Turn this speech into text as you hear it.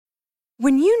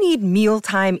When you need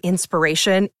mealtime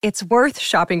inspiration, it's worth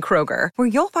shopping Kroger, where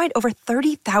you'll find over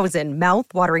 30,000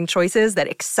 mouth-watering choices that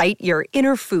excite your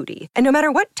inner foodie. And no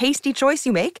matter what tasty choice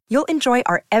you make, you'll enjoy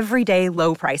our everyday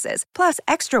low prices, plus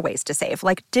extra ways to save,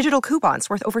 like digital coupons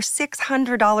worth over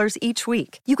 $600 each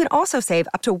week. You can also save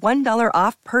up to $1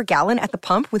 off per gallon at the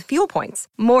pump with fuel points.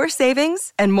 More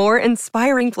savings and more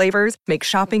inspiring flavors make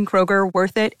shopping Kroger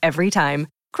worth it every time.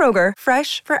 Kroger,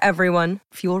 fresh for everyone.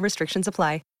 Fuel restrictions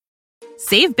apply.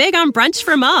 Save big on brunch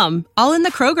for mom, all in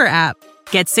the Kroger app.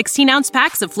 Get 16-ounce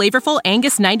packs of flavorful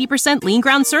Angus 90% lean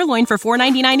ground sirloin for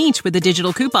 $4.99 each with a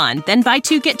digital coupon. Then buy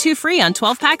 2, get 2 free on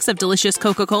 12 packs of delicious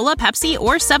Coca-Cola, Pepsi,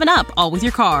 or 7-Up, all with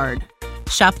your card.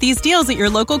 Shop these deals at your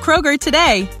local Kroger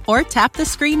today, or tap the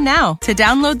screen now to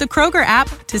download the Kroger app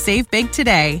to save big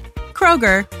today.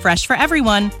 Kroger, fresh for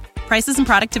everyone. Prices and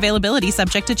product availability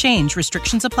subject to change.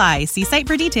 Restrictions apply. See site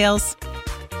for details.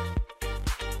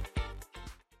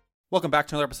 Welcome back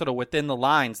to another episode of Within the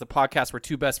Lines, the podcast where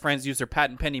two best friends use their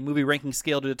patent-pending movie ranking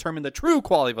scale to determine the true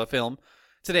quality of a film.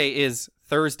 Today is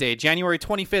Thursday, January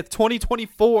 25th,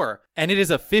 2024, and it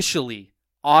is officially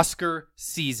Oscar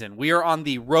season. We are on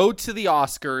the road to the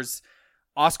Oscars.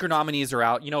 Oscar nominees are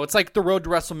out. You know, it's like the road to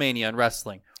WrestleMania in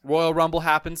wrestling. Royal Rumble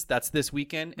happens. That's this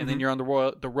weekend, and then you're on the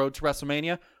road to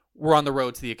WrestleMania. We're on the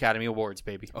road to the Academy Awards,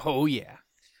 baby. Oh, yeah.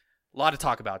 A lot to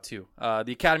talk about, too.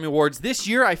 The Academy Awards this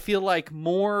year, I feel like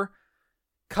more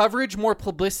coverage, more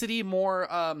publicity, more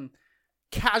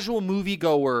casual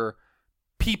moviegoer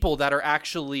people that are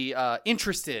actually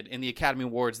interested in the Academy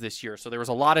Awards this year. So there was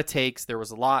a lot of takes. There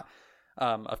was a lot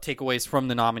of takeaways from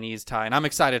the nominees, Ty, and I'm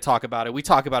excited to talk about it. We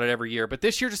talk about it every year, but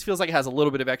this year just feels like it has a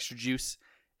little bit of extra juice,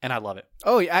 and I love it.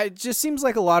 Oh, yeah. It just seems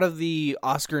like a lot of the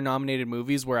Oscar-nominated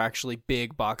movies were actually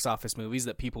big box office movies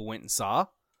that people went and saw,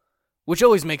 which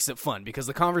always makes it fun because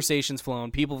the conversation's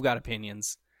flowing, people have got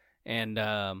opinions, and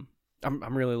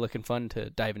I'm really looking fun to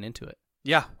diving into it.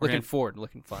 Yeah. Looking fun.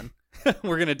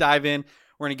 We're going to dive in.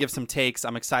 We're going to give some takes.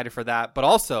 I'm excited for that. But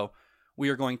also, we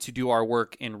are going to do our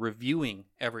work in reviewing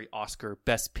every Oscar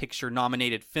Best Picture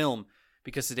nominated film,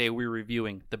 because today we're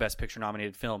reviewing the Best Picture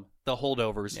nominated film, The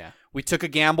Holdovers. Yeah. We took a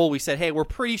gamble. We said, hey, we're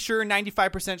pretty sure,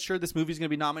 95% sure this movie's going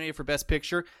to be nominated for Best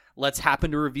Picture. Let's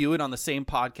happen to review it on the same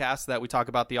podcast that we talk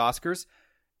about the Oscars.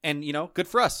 And, you know, good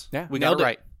for us. Yeah, we got it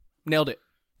right. Nailed it.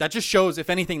 That just shows,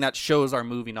 if anything, that shows our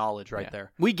movie knowledge right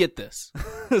there. We get this.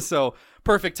 So,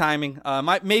 perfect timing.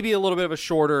 Maybe a little bit of a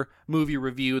shorter movie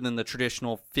review than the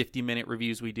traditional 50-minute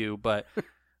reviews we do, but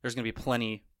there's going to be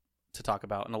plenty to talk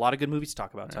about and a lot of good movies to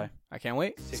talk about, Ty. I can't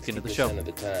wait. Let's get into the show. 60% of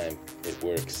the time, it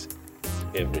works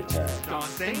every time. Don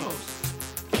Samos.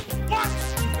 What?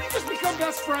 We just become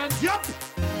best friends? Yup.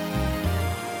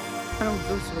 I don't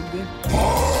feel so good.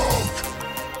 Hulk!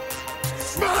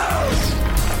 Smash!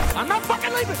 I'm not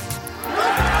fucking leaving!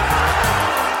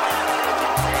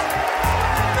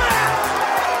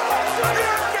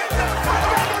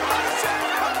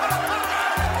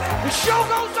 The show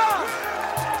goes on!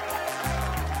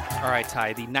 All right,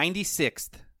 Ty, the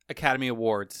 96th Academy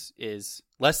Awards is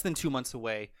less than 2 months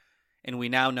away, and we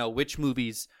now know which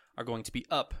movies are going to be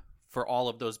up for all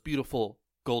of those beautiful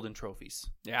golden trophies.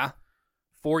 Yeah.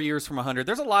 4 years from 100.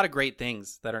 There's a lot of great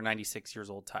things that are 96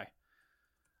 years old, Ty.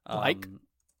 Like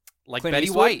Clint Betty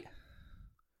Eastwood? White.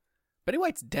 Betty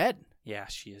White's dead. Yeah,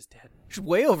 she is dead. She's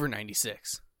way over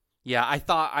 96. Yeah, I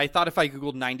thought if I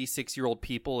googled 96-year-old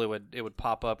people, it would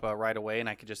pop up right away, and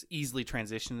I could just easily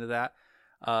transition to that.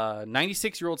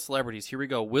 96-year-old celebrities. Here we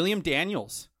go. William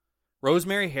Daniels,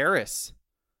 Rosemary Harris,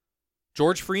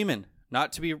 George Freeman,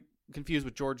 not to be confused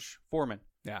with George Foreman.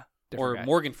 Yeah, or guy.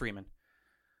 Morgan Freeman.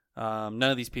 None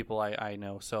of these people I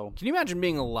know. So can you imagine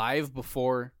being alive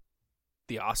before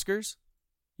the Oscars?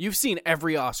 You've seen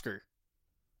every Oscar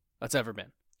that's ever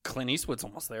been. Clint Eastwood's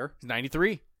almost there. He's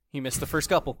 93. He missed the first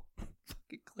couple.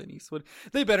 Fucking Clint Eastwood.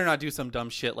 They better not do some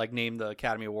dumb shit like name the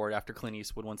Academy Award after Clint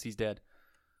Eastwood once he's dead.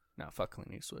 No, fuck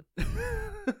Clint Eastwood.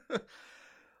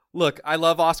 Look, I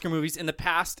love Oscar movies. In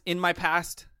my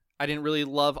past, I didn't really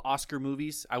love Oscar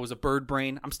movies. I was a bird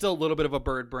brain. I'm still a little bit of a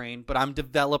bird brain, but I'm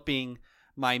developing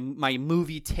my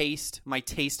movie taste, my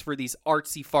taste for these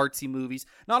artsy-fartsy movies.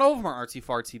 Not all of them are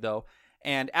artsy-fartsy, though.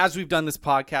 And as we've done this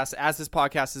podcast, as this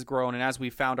podcast has grown, and as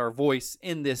we've found our voice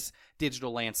in this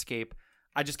digital landscape,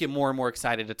 I just get more and more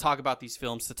excited to talk about these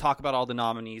films, to talk about all the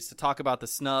nominees, to talk about the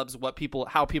snubs,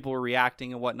 how people are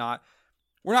reacting and whatnot.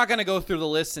 We're not going to go through the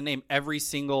list and name every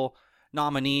single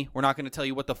nominee. We're not going to tell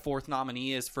you what the fourth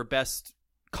nominee is for best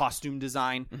costume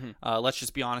design. Mm-hmm. Let's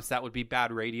just be honest, that would be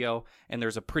bad radio. And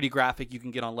there's a pretty graphic you can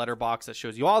get on Letterboxd that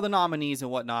shows you all the nominees and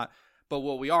whatnot. But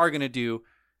what we are going to do,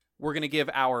 we're going to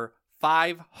give our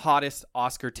 5 hottest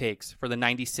Oscar takes for the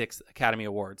 96th Academy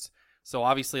Awards. So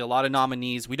obviously a lot of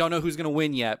nominees. We don't know who's going to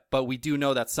win yet, but we do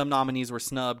know that some nominees were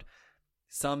snubbed.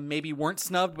 Some maybe weren't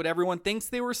snubbed, but everyone thinks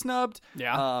they were snubbed.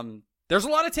 Yeah. There's a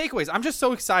lot of takeaways. I'm just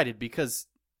so excited because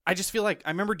I just feel like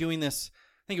I remember doing this,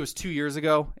 I think it was 2 years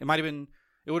ago. It might have been,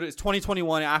 it was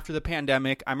 2021 after the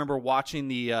pandemic. I remember watching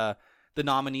the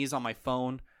nominees on my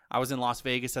phone. I was in Las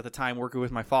Vegas at the time working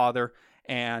with my father,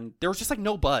 and there was just like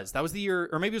no buzz. That was the year,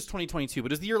 or maybe it was 2022,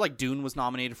 but it was the year like Dune was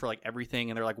nominated for like everything,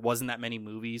 and there like wasn't that many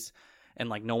movies, and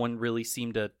like no one really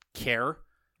seemed to care.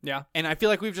 Yeah. And I feel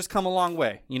like we've just come a long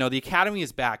way. You know, the Academy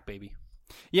is back, baby.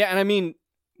 Yeah, and I mean,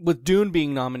 with Dune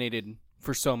being nominated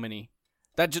for so many,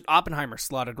 that just Oppenheimer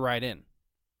slotted right in.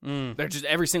 They're just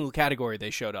every single category they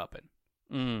showed up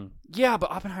in. Yeah,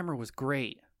 but Oppenheimer was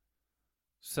great.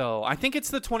 So I think it's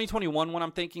the 2021 one.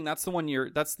 I'm thinking that's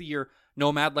the year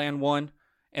Nomadland won,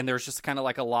 and there's just kind of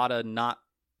like a lot of not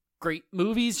great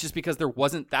movies, just because there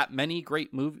wasn't that many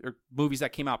great movies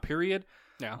that came out. Period.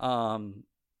 Yeah.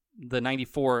 The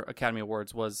 94 Academy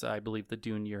Awards was, I believe, the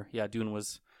Dune year. Yeah, Dune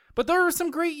was, but there were some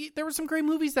great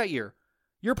movies that year.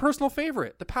 Your personal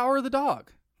favorite, The Power of the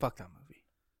Dog. Fuck that movie.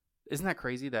 Isn't that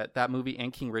crazy that movie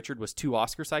and King Richard was 2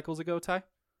 Oscar cycles ago, Ty?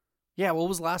 Yeah. What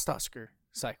was last Oscar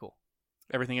cycle?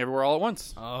 Everything Everywhere All at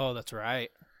Once. Oh, that's right.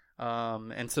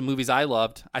 And some movies I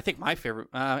loved. I think my favorite,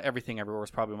 Everything Everywhere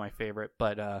was probably my favorite,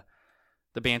 but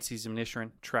The Banshees of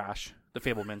Inisherin, trash. The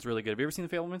Fabelmans, really good. Have you ever seen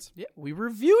The Fabelmans? Yeah, we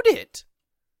reviewed it.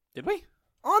 Did we?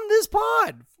 On this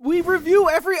pod. We review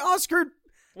every Oscar.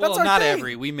 Well, not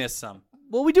every. We missed some.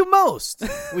 Well, we do most.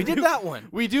 We did that one.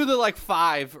 We do the like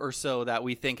 5 or so that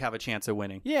we think have a chance of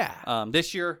winning. Yeah.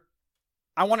 This year,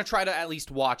 I want to try to at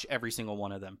least watch every single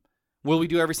one of them. Will we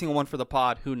do every single one for the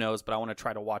pod? Who knows, but I want to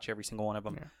try to watch every single one of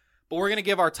them. Yeah. But we're going to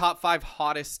give our top 5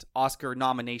 hottest Oscar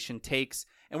nomination takes,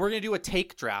 and we're going to do a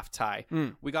take draft, Ty.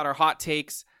 We got our hot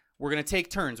takes. We're going to take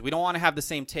turns. We don't want to have the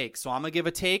same take. So I'm going to give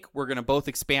a take. We're going to both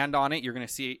expand on it. You're going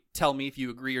to tell me if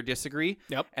you agree or disagree.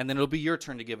 Yep. And then it'll be your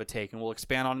turn to give a take, and we'll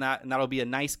expand on that. And that'll be a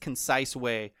nice, concise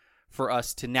way for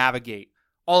us to navigate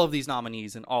all of these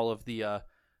nominees and all of the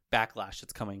backlash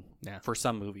that's coming for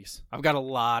some movies. I've got a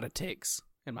lot of takes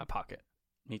in my pocket.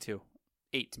 Me too.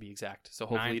 8 to be exact. So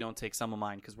hopefully 9. You don't take some of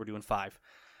mine because we're doing 5.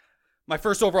 My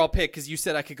first overall pick, because you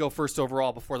said I could go first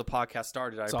overall before the podcast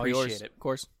started. I appreciate it. Of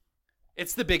course.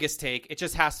 It's the biggest take. It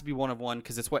just has to be one of one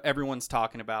because it's what everyone's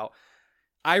talking about.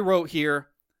 I wrote here,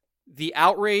 the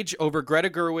outrage over Greta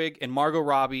Gerwig and Margot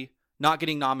Robbie not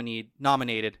getting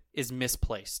nominated is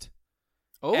misplaced.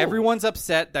 Oh. Everyone's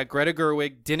upset that Greta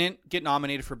Gerwig didn't get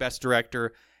nominated for Best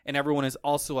Director, and everyone is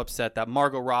also upset that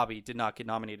Margot Robbie did not get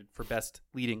nominated for Best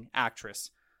Leading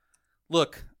Actress.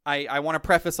 Look, I want to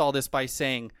preface all this by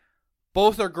saying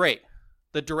both are great.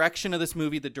 The direction of this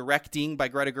movie, the directing by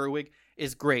Greta Gerwig,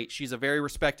 is great. She's a very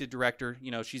respected director. You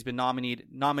know, she's been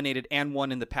nominated and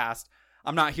won in the past.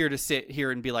 I'm not here to sit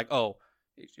here and be like, oh,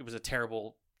 it was a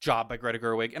terrible job by Greta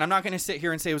Gerwig. And I'm not going to sit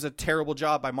here and say it was a terrible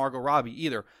job by Margot Robbie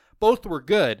either. Both were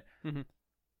good. Mm-hmm.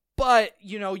 But,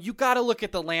 you know, you got to look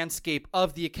at the landscape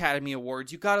of the Academy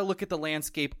Awards. You got to look at the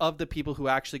landscape of the people who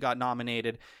actually got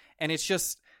nominated. And it's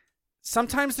just,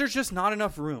 sometimes there's just not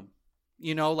enough room.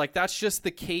 You know, like that's just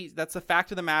the case. That's the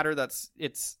fact of the matter.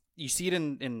 You see it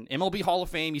in MLB Hall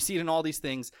of Fame. You see it in all these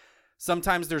things.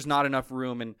 Sometimes there's not enough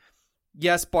room. And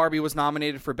yes, Barbie was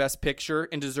nominated for Best Picture,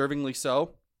 and deservingly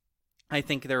so. I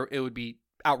think it would be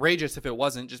outrageous if it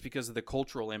wasn't, just because of the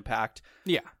cultural impact.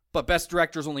 Yeah. But Best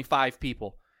Director is only 5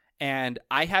 people. And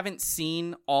I haven't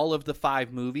seen all of the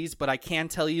 5 movies, but I can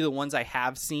tell you the ones I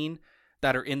have seen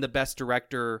that are in the Best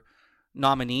Director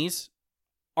nominees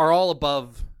are all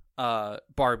above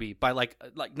Barbie by like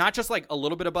not just like a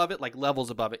little bit above it, like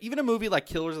levels above it. Even a movie like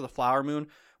Killers of the Flower Moon,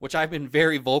 which I've been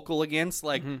very vocal against,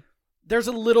 like there's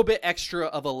a little bit extra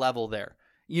of a level there,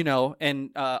 you know.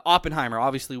 And Oppenheimer,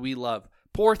 obviously we love.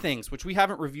 Poor Things, which we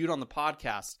haven't reviewed on the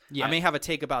podcast. I may have a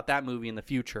take about that movie in the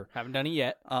future. Haven't done it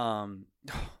yet.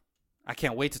 I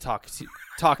can't wait to talk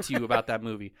to you about that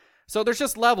movie. So there's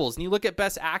just levels, and you look at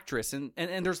Best Actress, and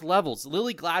there's levels.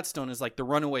 Lily Gladstone is like the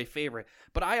runaway favorite,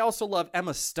 but I also love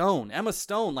Emma Stone. Emma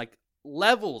Stone, like,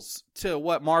 levels to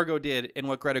what Margot did and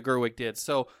what Greta Gerwig did.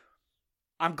 So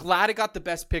I'm glad it got the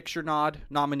Best Picture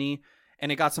nominee, and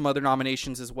it got some other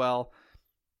nominations as well.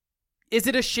 Is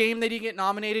it a shame they didn't get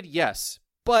nominated? Yes.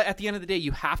 But at the end of the day,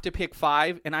 you have to pick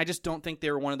 5, and I just don't think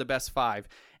they were one of the best 5.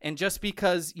 And just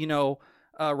because, you know,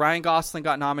 Ryan Gosling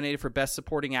got nominated for Best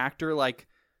Supporting Actor, like,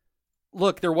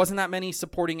 look, there wasn't that many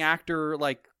supporting actor,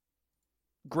 like,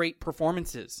 great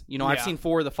performances. You know, I've seen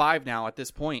 4 of the 5 now at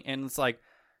this point, and it's like,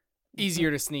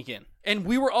 Easier to sneak in. And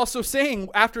we were also saying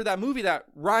after that movie that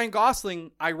Ryan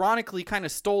Gosling ironically kind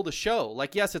of stole the show.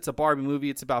 Like, yes, it's a Barbie movie.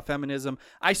 It's about feminism.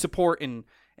 I support and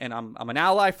I'm an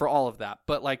ally for all of that.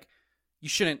 But, like, you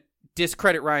shouldn't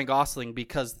discredit Ryan Gosling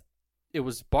because it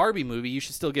was Barbie movie. You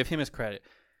should still give him his credit.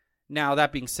 Now,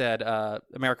 that being said,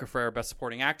 America Ferrera, Best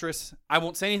Supporting Actress. I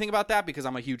won't say anything about that because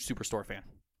I'm a huge Superstore fan.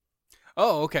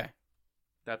 Oh, okay.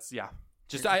 That's, yeah.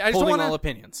 Just I just Holding want all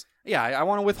opinions. Yeah, I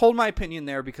want to withhold my opinion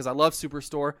there because I love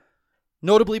Superstore.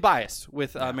 Notably biased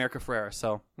with America Ferrera,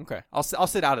 so okay, I'll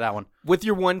sit out of that one. With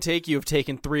your one take, you have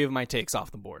taken 3 of my takes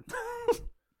off the board.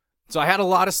 So I had a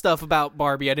lot of stuff about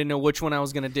Barbie. I didn't know which one I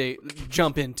was going to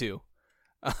jump into.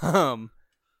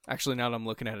 Actually, now that I'm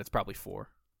looking at it, it's probably 4.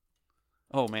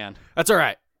 Oh, man. That's all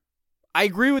right. I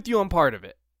agree with you on part of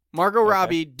it. Margot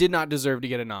Robbie did not deserve to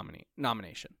get a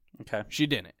nomination. Okay. She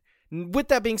didn't. With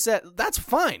that being said, that's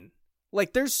fine.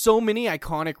 Like, there's so many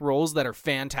iconic roles that are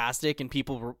fantastic and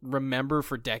people remember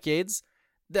for decades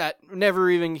that never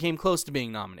even came close to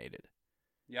being nominated.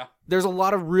 Yeah. There's a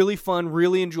lot of really fun,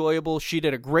 really enjoyable. She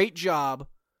did a great job,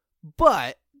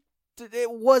 but it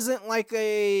wasn't like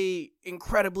a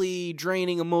incredibly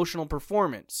draining emotional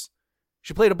performance.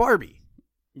 She played a Barbie.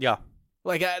 Yeah.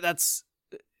 Like,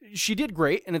 she did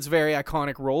great, and it's a very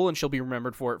iconic role, and she'll be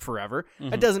remembered for it forever.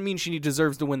 Mm-hmm. That doesn't mean she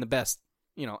deserves to win the best,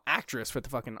 actress for the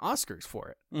fucking Oscars for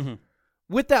it. Mm-hmm.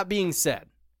 With that being said,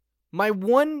 my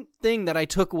one thing that I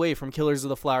took away from Killers of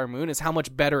the Flower Moon is how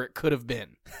much better it could have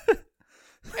been.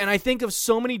 And I think of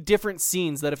so many different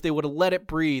scenes that if they would have let it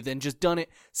breathe and just done it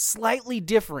slightly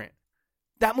different,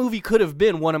 that movie could have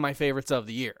been one of my favorites of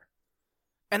the year.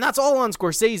 And that's all on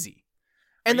Scorsese.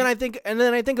 And then I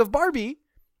think of Barbie,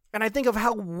 and I think of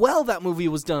how well that movie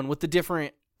was done with the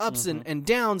different ups and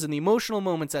downs and the emotional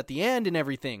moments at the end and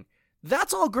everything.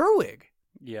 That's all Gerwig.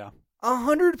 Yeah.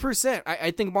 100%. I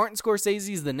think Martin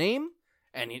Scorsese's the name,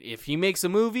 and if he makes a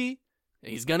movie,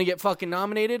 he's going to get fucking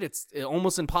nominated. It's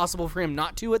almost impossible for him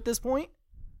not to at this point.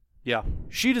 Yeah.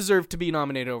 She deserved to be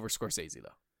nominated over Scorsese, though.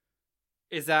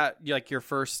 Is that like your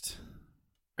first...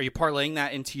 Are you parlaying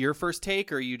that into your first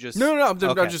take, or are you just... No. I'm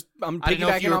piggybacking piggybacking I didn't know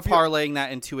if you were off parlaying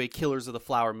that into a Killers of the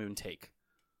Flower Moon take.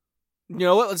 You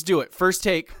know what? Let's do it. First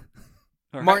take.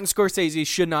 Right. Martin Scorsese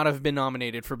should not have been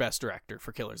nominated for Best Director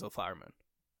for Killers of the Flower Moon.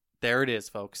 There it is,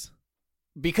 folks.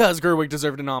 Because Gerwig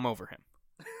deserved a nom over him.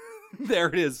 There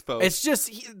it is, folks. It's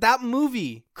just, that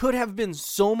movie could have been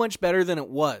so much better than it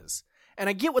was. And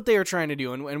I get what they are trying to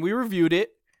do, and we reviewed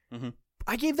it. Mm-hmm.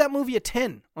 I gave that movie a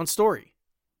 10 on story.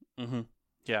 Mm-hmm.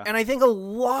 Yeah. And I think a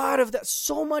lot of that,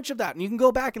 so much of that, and you can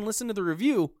go back and listen to the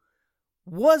review,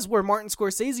 was where Martin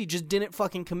Scorsese just didn't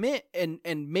fucking commit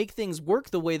and make things work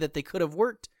the way that they could have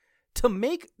worked to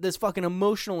make this fucking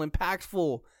emotional,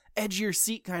 impactful, edge your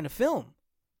seat kind of film.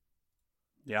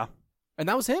 Yeah. And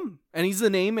that was him. And he's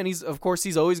the name, and he's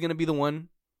always going to be the one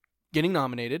getting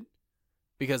nominated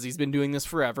because he's been doing this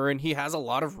forever, and he has a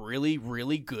lot of really,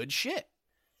 really good shit.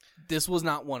 This was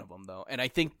not one of them, though, and I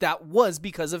think that was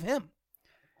because of him.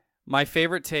 My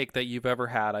favorite take that you've ever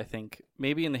had, I think,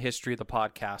 maybe in the history of the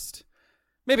podcast.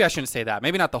 Maybe I shouldn't say that.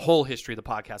 Maybe not the whole history of the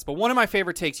podcast, but one of my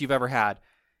favorite takes you've ever had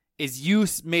is you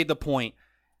made the point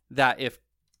that if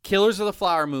Killers of the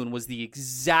Flower Moon was the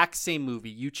exact same movie,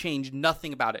 you changed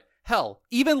nothing about it. Hell,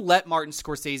 even let Martin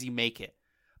Scorsese make it.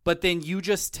 But then you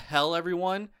just tell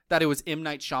everyone that it was M.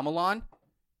 Night Shyamalan,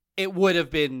 it would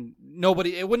have been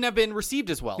it wouldn't have been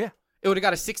received as well. Yeah. It would have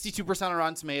got a 62% on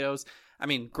Rotten Tomatoes. I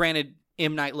mean, granted,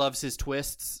 M. Night loves his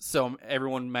twists, so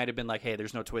everyone might have been like, hey,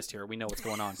 there's no twist here. We know what's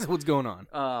going on. What's going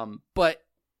on? But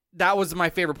that was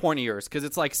my favorite point of yours, because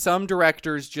it's like some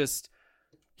directors just...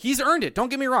 He's earned it. Don't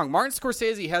get me wrong. Martin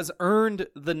Scorsese has earned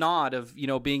the nod of,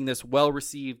 being this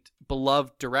well-received,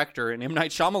 beloved director, and M.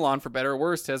 Night Shyamalan, for better or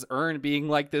worse, has earned being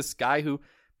like this guy who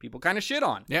people kind of shit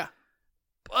on. Yeah.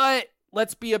 But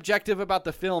let's be objective about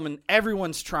the film, and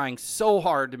everyone's trying so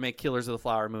hard to make Killers of the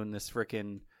Flower Moon this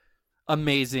freaking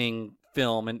amazing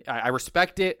film, and I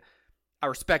respect it. I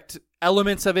respect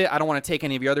elements of it. I don't want to take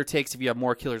any of your other takes if you have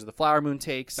more Killers of the Flower Moon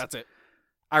takes. That's it.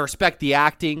 I respect the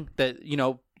acting that,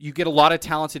 you get a lot of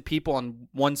talented people on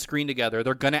one screen together.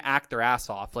 They're going to act their ass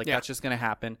off. That's just going to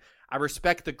happen. I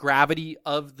respect the gravity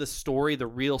of the story, the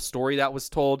real story that was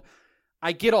told.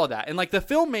 I get all that. And, the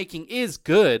filmmaking is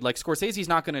good. Scorsese's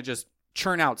not going to just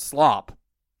churn out slop.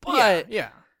 But yeah.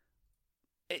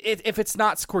 If it's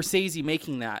not Scorsese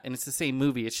making that and it's the same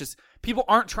movie, it's just people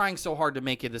aren't trying so hard to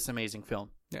make it this amazing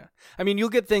film. Yeah. I mean, you'll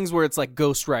get things where it's like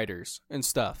ghostwriters and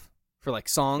stuff for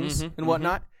songs and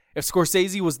whatnot. If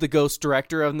Scorsese was the ghost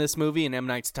director of this movie and M.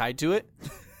 Night's tied to it,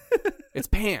 it's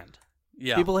panned.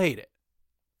 Yeah. People hate it.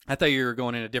 I thought you were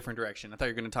going in a different direction. I thought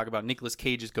you were going to talk about Nicolas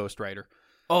Cage's Ghost Rider.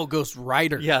 Oh, Ghost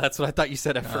Rider. Yeah, that's what I thought you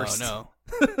said at first. No.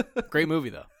 Great movie,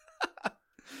 though.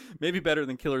 Maybe better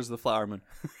than Killers of the Flower Moon.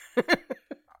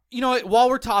 You know what? While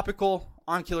we're topical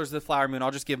on Killers of the Flower Moon,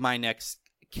 I'll just give my next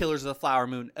Killers of the Flower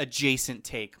Moon adjacent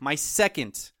take. My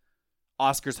second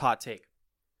Oscars hot take.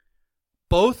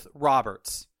 Both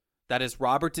Roberts, that is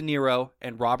Robert De Niro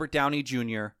and Robert Downey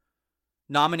Jr.,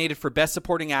 nominated for Best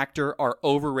Supporting Actor, are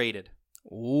overrated.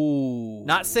 Ooh.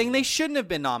 Not saying they shouldn't have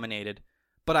been nominated,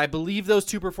 but I believe those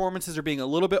two performances are being a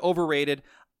little bit overrated.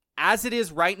 As it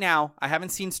is right now, I haven't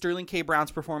seen Sterling K.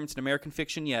 Brown's performance in American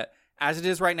Fiction yet. As it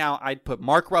is right now, I'd put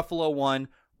Mark Ruffalo 1,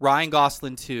 Ryan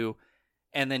Gosling 2,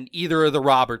 and then either of the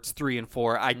Roberts 3 and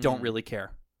 4. I don't really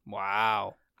care.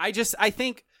 Wow. I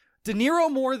think De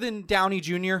Niro more than Downey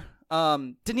Jr.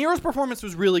 De Niro's performance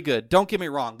was really good. Don't get me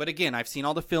wrong. But again, I've seen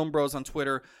all the film bros on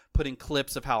Twitter putting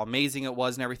clips of how amazing it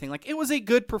was and everything. Like, it was a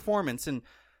good performance. And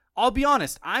I'll be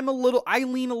honest, I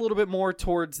lean a little bit more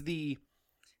towards the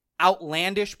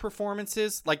outlandish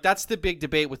performances. Like, that's the big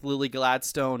debate with Lily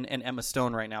Gladstone and Emma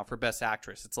Stone right now for Best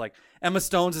Actress. It's like Emma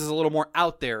Stone's is a little more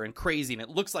out there and crazy, and it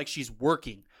looks like she's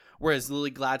working, whereas Lily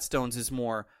Gladstone's is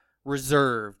more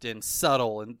reserved and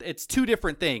subtle, and it's two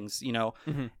different things, you know.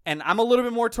 Mm-hmm. And I'm a little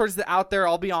bit more towards the out there,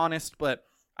 I'll be honest, but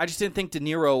I just didn't think De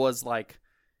Niro was like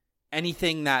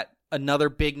anything that another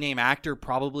big name actor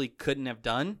probably couldn't have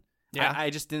done. Yeah,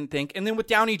 I just didn't think. And then with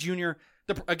Downey Jr.,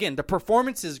 the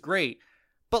performance is great,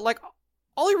 but like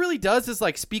all he really does is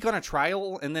like speak on a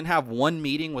trial and then have one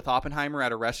meeting with Oppenheimer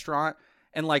at a restaurant.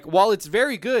 And like, while it's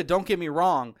very good, don't get me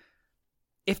wrong,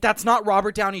 if that's not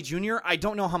Robert Downey Jr., I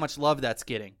don't know how much love that's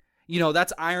getting. You know,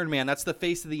 that's Iron Man. That's the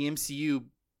face of the MCU,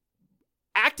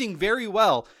 acting very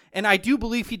well. And I do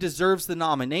believe he deserves the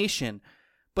nomination.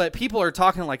 But people are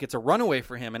talking like it's a runaway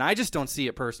for him, and I just don't see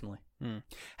it personally.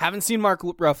 Haven't seen Mark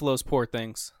Ruffalo's Poor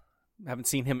Things. Haven't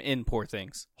seen him in Poor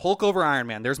Things. Hulk over Iron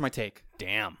Man. There's my take.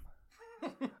 Damn.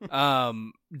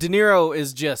 De Niro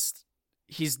is just...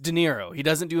 He's De Niro. He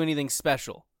doesn't do anything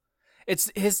special.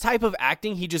 It's his type of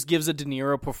acting. He just gives a De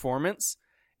Niro performance.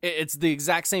 It's the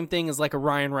exact same thing as like a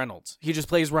Ryan Reynolds. He just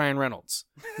plays Ryan Reynolds.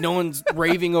 No one's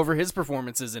raving over his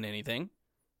performances in anything.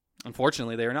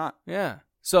 Unfortunately, they are not. Yeah.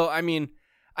 So, I mean,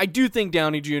 I do think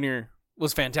Downey Jr.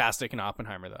 was fantastic in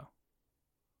Oppenheimer, though.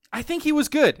 I think he was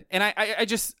good. And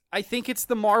I think it's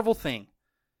the Marvel thing.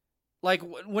 Like,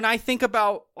 when I think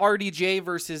about RDJ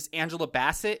versus Angela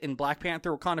Bassett in Black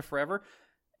Panther Wakanda Forever,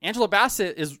 Angela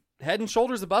Bassett is head and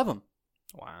shoulders above him.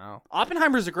 Wow.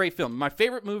 Oppenheimer is a great film. My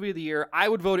favorite movie of the year. I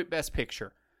would vote it Best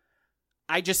Picture.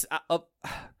 I just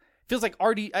feels like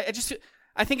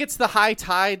I think it's the high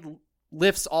tide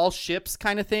lifts all ships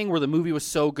kind of thing, where the movie was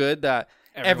so good that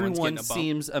everyone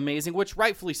seems amazing, which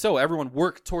rightfully so. Everyone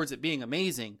worked towards it being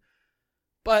amazing.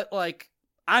 But like,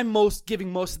 I'm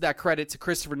giving most of that credit to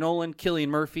Christopher Nolan, Cillian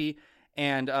Murphy,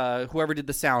 and whoever did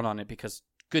the sound on it, because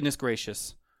goodness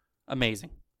gracious,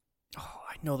 amazing. Oh,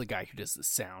 I know the guy who does the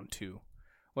sound too.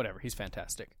 Whatever, he's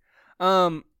fantastic.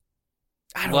 I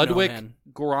don't Ludwig know, man.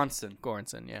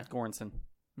 Göransson, yeah. Göransson.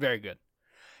 Very good.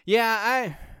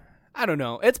 Yeah, I don't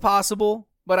know. It's possible,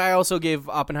 but I also gave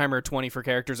Oppenheimer a 20 for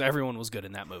characters. Everyone was good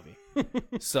in that movie.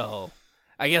 So,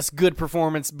 I guess good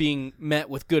performance being met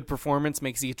with good performance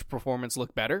makes each performance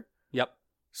look better. Yep.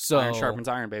 So iron sharpens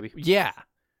iron, baby. Yeah.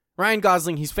 Ryan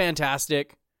Gosling, he's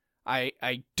fantastic. I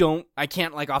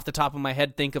can't like off the top of my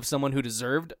head think of someone who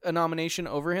deserved a nomination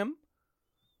over him.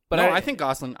 But no, I think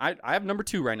Gosling, I have number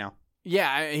 2 right now.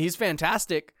 Yeah, he's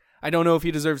fantastic. I don't know if he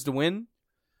deserves to win,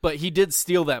 but he did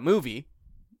steal that movie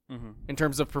in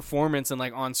terms of performance and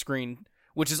like on screen,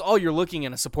 which is all you're looking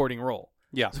in a supporting role.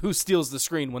 Yeah. So who steals the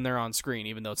screen when they're on screen,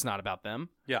 even though it's not about them?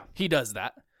 Yeah. He does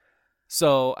that.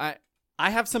 So I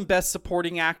have some Best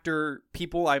Supporting Actor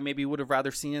people I maybe would have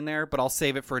rather seen in there, but I'll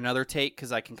save it for another take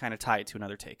because I can kind of tie it to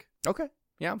another take. Okay.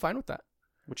 Yeah, I'm fine with that.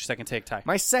 What's your second take, Ty?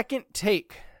 My second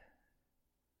take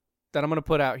that I'm going to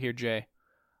put out here, Jay.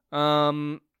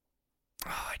 I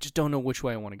just don't know which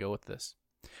way I want to go with this.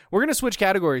 We're going to switch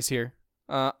categories here.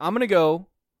 I'm going to go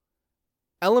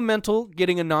Elemental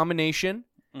getting a nomination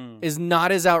is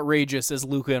not as outrageous as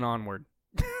Luca and Onward.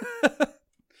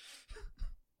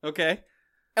 Okay.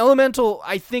 Elemental,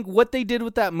 I think what they did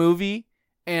with that movie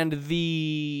and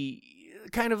the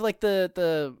kind of like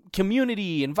the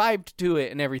community and vibe to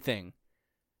it and everything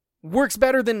works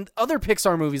better than other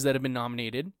Pixar movies that have been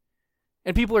nominated.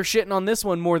 And people are shitting on this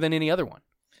one more than any other one.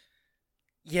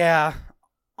 Yeah.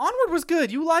 Onward was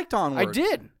good. You liked Onward.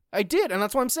 I did. And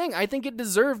that's what I'm saying. I think it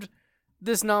deserved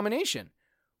this nomination.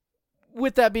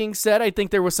 With that being said, I think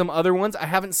there were some other ones. I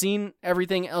haven't seen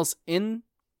everything else in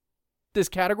this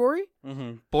category.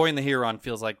 Mm-hmm. Boy in the Heron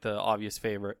feels like the obvious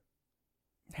favorite.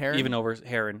 Heron? Even over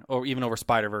Heron, or even over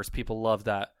Spider-Verse. People love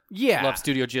that. Yeah. Love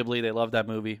Studio Ghibli. They love that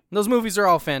movie. Those movies are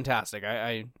all fantastic.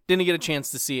 I didn't get a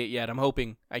chance to see it yet. I'm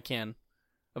hoping I can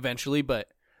eventually, but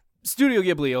Studio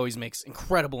Ghibli always makes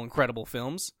incredible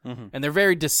films, and they're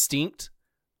very distinct.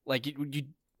 Like, you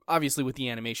obviously with the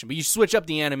animation, but you switch up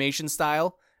the animation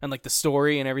style and like the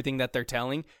story and everything that they're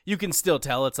telling, you can still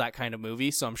tell it's that kind of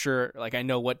movie. So I'm sure, like, I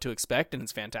know what to expect, and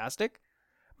it's fantastic.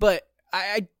 But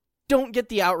I don't get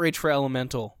the outrage for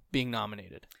Elemental being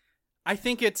nominated. I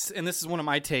think it's, and this is one of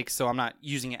my takes, so I'm not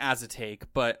using it as a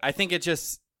take, but I think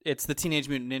it's the Teenage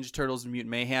Mutant Ninja Turtles and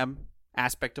Mutant Mayhem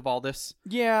aspect of all this.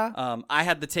 Yeah. I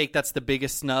had the take that's the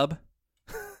biggest snub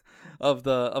of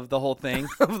the whole thing.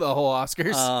 Of the whole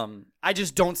Oscars. I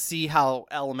just don't see how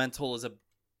Elemental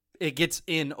it gets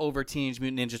in over Teenage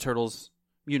Mutant Ninja Turtles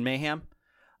Mutant Mayhem.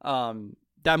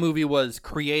 That movie was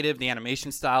creative, the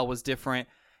animation style was different,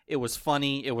 it was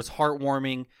funny, it was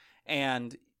heartwarming,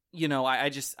 and you know, I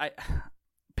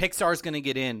Pixar's going to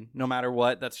get in no matter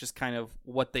what. That's just kind of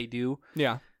what they do.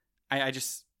 Yeah. I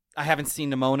haven't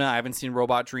seen Nimona. I haven't seen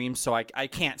Robot Dreams, so I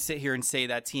can't sit here and say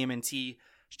that TMNT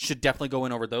should definitely go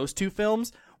in over those two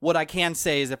films. What I can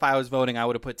say is if I was voting, I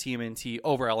would have put TMNT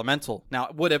over Elemental. Now,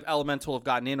 would have Elemental have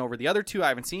gotten in over the other two I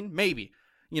haven't seen? Maybe.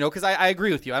 You know, because I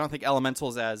agree with you. I don't think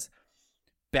Elemental's as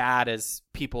bad as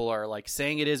people are like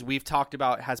saying it is. We've talked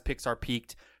about, has Pixar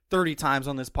peaked 30 times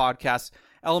on this podcast.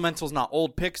 Elemental's not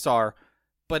old Pixar,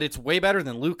 but it's way better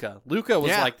than Luca. Luca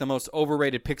was like the most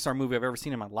overrated Pixar movie I've ever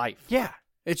seen in my life. Yeah.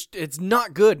 It's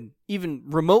not good, even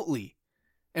remotely.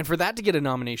 And for that to get a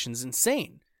nomination is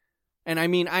insane. And I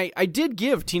mean, I did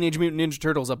give Teenage Mutant Ninja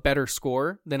Turtles a better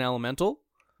score than Elemental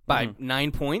by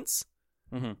 9 points.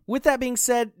 Mm-hmm. With that being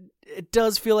said, it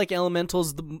does feel like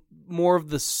Elemental's more of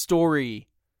the story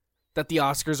that the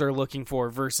Oscars are looking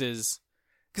for versus...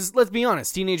 Because let's be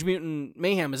honest, Teenage Mutant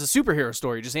Mayhem is a superhero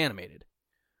story, just animated.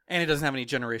 And it doesn't have any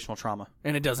generational trauma.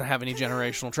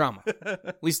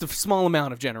 At least a small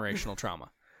amount of generational trauma.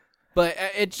 But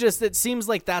it seems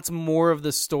like that's more of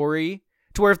the story,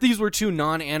 to where if these were two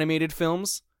non-animated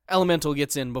films, Elemental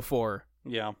gets in before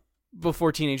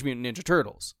Teenage Mutant Ninja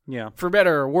Turtles. Yeah. For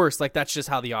better or worse, like that's just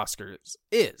how the Oscars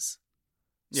is.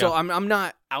 So I'm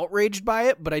not outraged by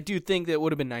it, but I do think that it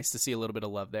would have been nice to see a little bit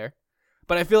of love there.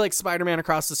 But I feel like Spider-Man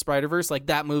Across the Spider-Verse, like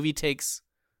that movie takes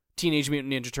Teenage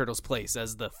Mutant Ninja Turtles' place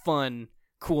as the fun,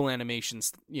 cool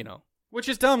animations, you know. Which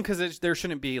is dumb because there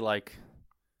shouldn't be like,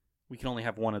 we can only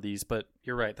have one of these, but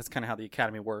you're right. That's kind of how the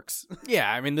Academy works.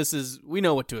 Yeah, I mean, we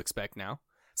know what to expect now.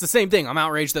 It's the same thing. I'm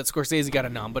outraged that Scorsese got a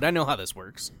nom, but I know how this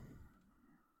works.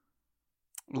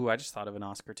 Ooh, I just thought of an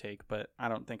Oscar take, but I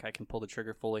don't think I can pull the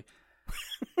trigger fully.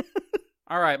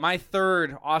 All right, my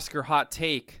third Oscar hot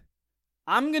take.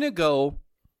 I'm going to go,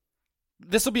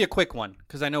 this will be a quick one,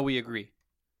 because I know we agree.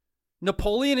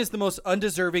 Napoleon is the most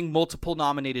undeserving multiple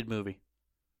nominated movie.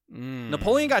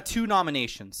 Napoleon got 2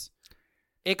 nominations.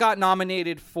 It got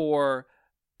nominated for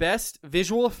Best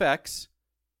Visual Effects,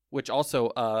 which also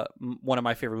one of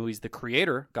my favorite movies, The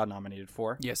Creator, got nominated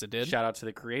for. Yes, it did. Shout out to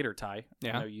The Creator, Ty.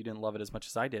 Yeah. I know you didn't love it as much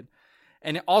as I did.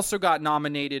 And it also got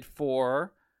nominated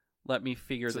for, let me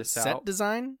figure this out. Set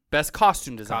design? Best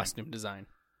Costume Design. Costume design.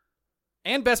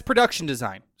 And Best Production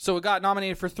Design. So it got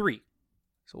nominated for 3.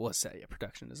 So what's that? Yeah,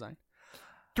 production design.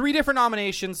 3 different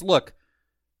nominations. Look,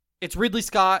 it's Ridley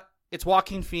Scott. It's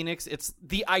Joaquin Phoenix. It's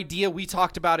the idea. We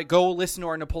talked about it. Go listen to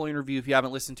our Napoleon review if you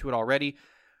haven't listened to it already.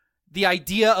 The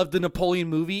idea of the Napoleon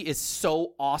movie is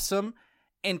so awesome.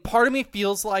 And part of me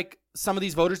feels like some of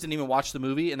these voters didn't even watch the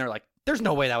movie. And they're like, there's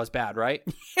no way that was bad, right?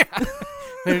 Yeah.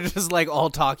 They're just like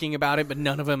all talking about it, but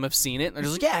none of them have seen it. They're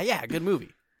just like, yeah, good movie.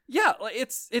 Yeah,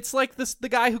 it's like the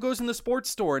guy who goes in the sports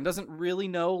store and doesn't really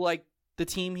know like the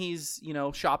team he's, you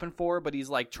know, shopping for, but he's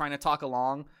like trying to talk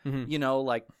along, you know,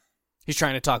 like he's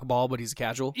trying to talk ball, but he's a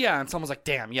casual. Yeah, and someone's like,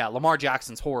 "Damn, yeah, Lamar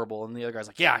Jackson's horrible," and the other guy's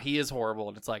like, "Yeah, he is horrible,"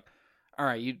 and it's like, "All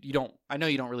right, you don't. I know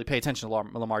you don't really pay attention to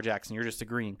Lamar Jackson. You're just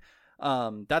agreeing."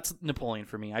 That's Napoleon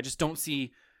for me. I just don't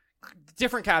see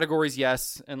different categories.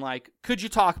 Yes, and like, could you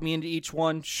talk me into each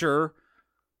one? Sure,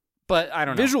 but I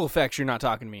don't know. Visual effects, you're not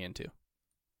talking me into.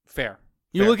 Fair.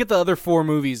 You look at the other 4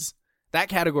 movies, that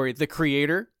category, The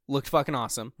Creator looked fucking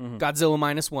awesome. Mm-hmm. Godzilla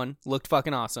 -1 looked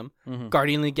fucking awesome. Mm-hmm.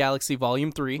 Guardian of the Galaxy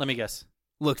Volume 3. Let me guess.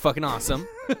 Looked fucking awesome.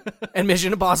 And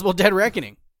Mission Impossible Dead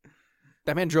Reckoning.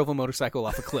 That man drove a motorcycle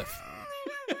off a cliff.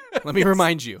 Let me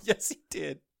remind you. Yes, he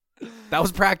did. That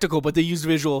was practical, but they used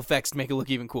visual effects to make it look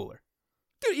even cooler.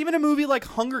 Dude, even a movie like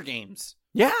Hunger Games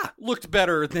looked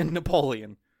better than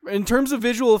Napoleon. In terms of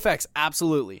visual effects,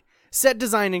 absolutely. set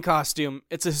design and costume,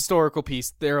 it's a historical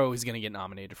piece. They're always going to get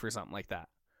nominated for something like that.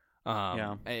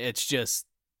 It's just,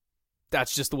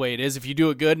 that's just the way it is. If you do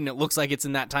it good and it looks like it's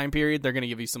in that time period, they're going to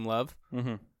give you some love.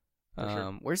 Mm-hmm.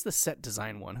 Sure. Where's the set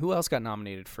design one? Who else got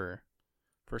nominated for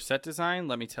set design?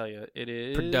 Let me tell you, it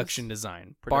is production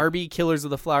design. Barbie, Killers of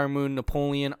the Flower Moon,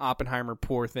 Napoleon, Oppenheimer,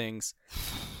 Poor Things.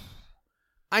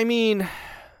 I mean,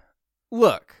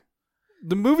 look,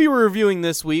 the movie we're reviewing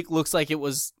this week looks like it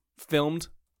was filmed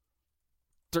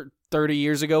 30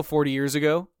 years ago, 40 years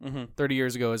ago. 30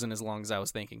 years ago isn't as long as I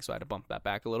was thinking, so I had to bump that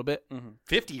back a little bit.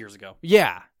 50 years ago.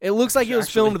 Yeah, it looks like it was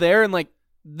filmed there, and like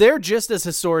they're just as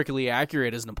historically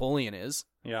accurate as Napoleon is.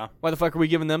 Yeah. Why the fuck are we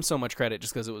giving them so much credit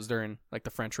just because it was during like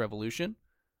the French Revolution?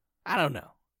 I don't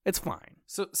know. It's fine.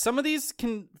 So some of these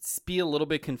can be a little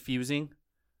bit confusing,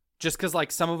 just because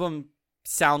like some of them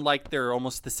sound like they're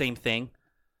almost the same thing.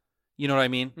 You know what I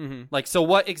mean? Mm-hmm. Like, so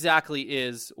what exactly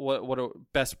is what a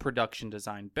best production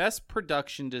design? Best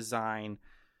production design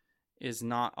is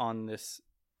not on this.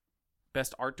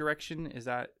 Best art direction, is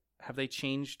that, have they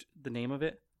changed the name of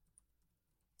it?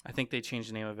 I think they changed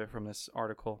the name of it from this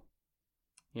article.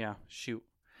 Yeah, shoot.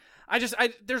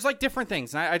 There's like different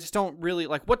things, and I just don't really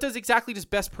like, what does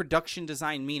best production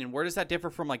design mean, and where does that differ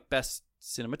from like best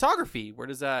cinematography? Where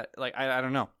does that, like, I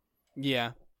don't know.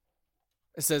 Yeah.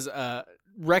 It says,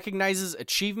 recognizes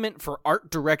achievement for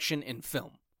art direction in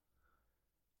film.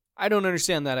 I don't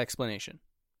understand that explanation.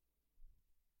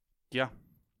 Yeah.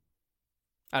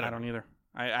 I don't either.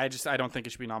 I don't think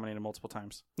it should be nominated multiple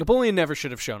times. Napoleon never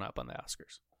should have shown up on the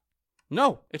Oscars.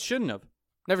 No, it shouldn't have.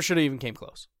 Never should have even came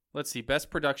close. Let's see. Best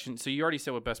production. So you already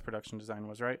said what best production design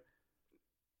was, right?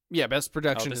 Yeah, best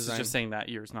production this design. Is just saying that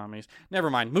year's nominees. Never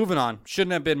mind. Moving on.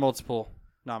 Shouldn't have been multiple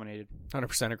nominated.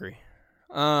 100% agree.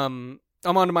 I'm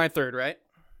on to my third, right?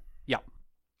 Yeah.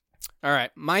 All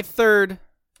right. My third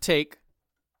take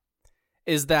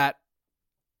is that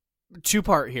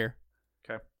two-part here.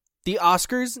 Okay. The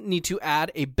Oscars need to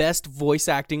add a best voice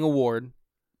acting award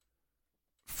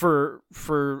for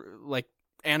like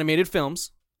animated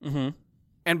films. Mm-hmm.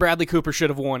 And Bradley Cooper should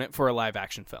have won it for a live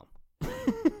action film.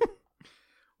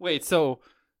 Wait, so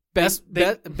best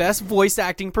voice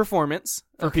acting performance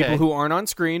for people who aren't on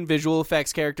screen, visual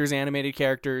effects characters, animated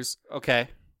characters. Okay.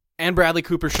 And Bradley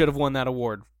Cooper should have won that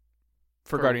award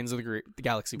for Guardians of the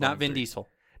Galaxy. Not Vin Diesel.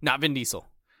 Not Vin Diesel.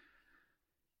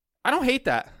 I don't hate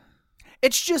that.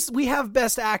 It's just, we have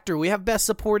best actor, we have best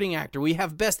supporting actor, we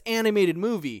have best animated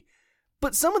movie.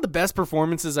 But some of the best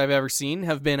performances I've ever seen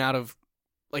have been out of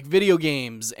like video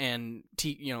games and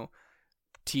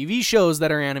TV shows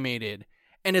that are animated,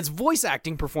 and it's voice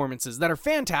acting performances that are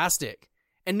fantastic,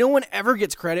 and no one ever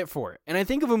gets credit for it. And I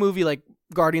think of a movie like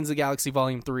Guardians of the Galaxy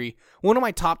Volume 3, one of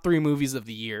my top 3 movies of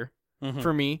the year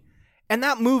for me, and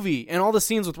that movie and all the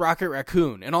scenes with Rocket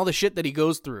Raccoon and all the shit that he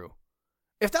goes through,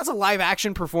 if that's a live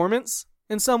action performance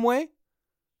in some way,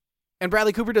 and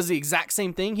Bradley Cooper does the exact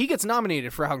same thing, he gets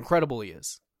nominated for how incredible he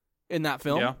is in that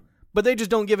film. Yeah. But they just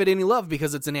don't give it any love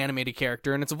because it's an animated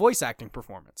character and it's a voice acting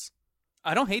performance.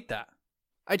 I don't hate that.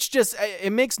 It's just,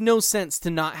 it makes no sense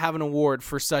to not have an award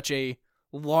for such a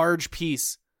large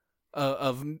piece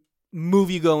of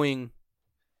movie-going,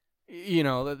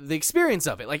 the experience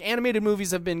of it. Like, animated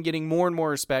movies have been getting more and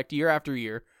more respect year after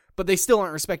year, but they still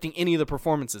aren't respecting any of the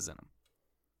performances in them.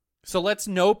 So let's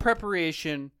no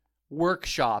preparation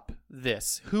workshop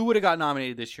this. Who would have got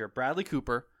nominated this year? Bradley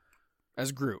Cooper.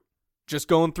 As Groot. Just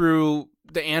going through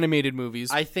the animated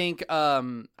movies. I think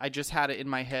I just had it in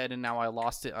my head and now I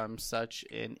lost it. I'm such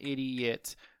an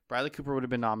idiot. Bradley Cooper would have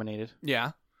been nominated.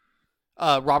 Yeah.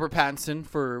 Robert Pattinson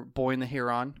for Boy and the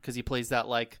Heron, because he plays that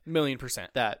like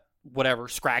 1,000,000%. that whatever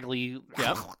scraggly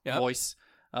voice.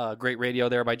 Great radio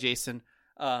there by Jason.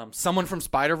 Someone from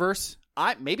Spider-Verse.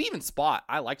 Maybe even Spot.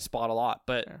 I liked Spot a lot,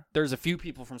 but there's a few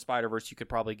people from Spider-Verse you could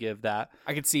probably give that.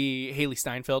 I could see Haley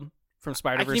Steinfeld from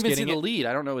Spider-Verse. I can even see the it. lead.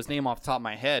 I don't know his name off the top of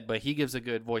my head, but he gives a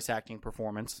good voice acting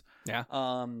performance. Yeah.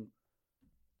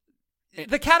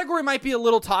 The category might be a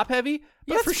little top heavy,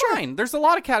 but Yeah, for sure. fine. There's a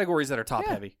lot of categories that are top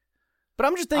heavy. But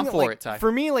I'm just thinking, I'm for like, it, Ty.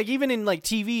 for me, like even in like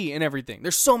TV and everything,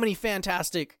 there's so many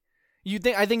fantastic.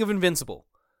 I think of Invincible,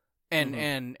 and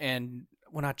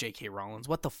well, not J.K. Rowling.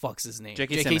 What the fuck's his name?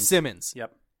 J.K. Simmons.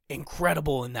 Yep.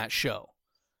 Incredible in that show.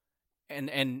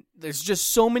 And there's just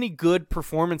so many good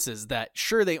performances that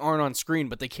sure they aren't on screen,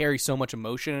 but they carry so much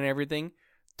emotion and everything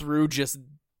through just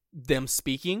them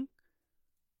speaking.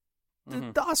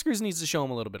 The Oscars needs to show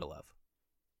them a little bit of love.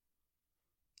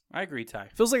 I agree, Ty.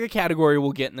 Feels like a category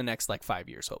we'll get in the next like 5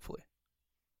 years, hopefully.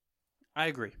 I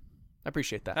agree. I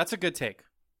appreciate that. That's a good take.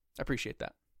 I appreciate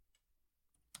that.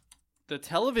 The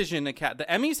television the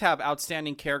Emmys have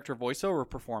outstanding character voiceover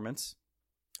performance.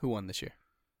 Who won this year?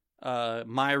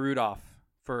 Maya Rudolph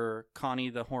for Connie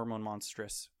the Hormone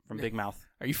Monstress from Big Mouth.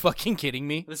 Are you fucking kidding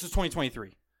me? This was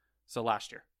 2023, so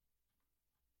last year.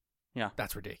 Yeah,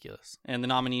 That's ridiculous. and the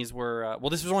nominees were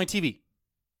this was only TV.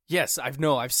 Yes,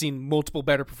 I've seen multiple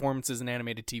better performances in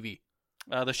animated TV.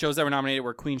 The shows that were nominated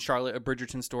were Queen Charlotte, A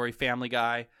Bridgerton Story, Family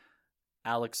Guy,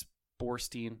 Alex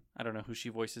Borstein, I don't know who she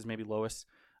voices, maybe Lois,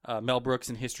 Mel Brooks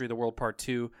in History of the World Part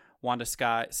 2, Wanda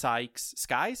Sykes,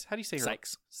 how do you say her?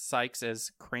 Sykes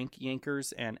as Crank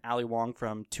Yankers, and Ali Wong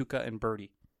from Tuca and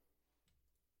Birdie.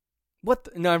 No,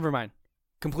 never mind.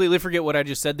 Completely forget what I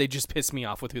just said. They just pissed me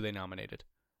off with who they nominated.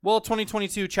 Well,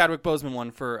 2022, Chadwick Boseman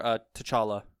won for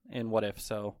T'Challa in What If,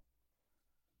 so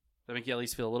does that make you at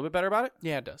least feel a little bit better about it?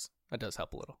 Yeah, it does. That does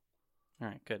help a little. All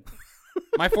right, good.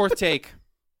 My fourth take.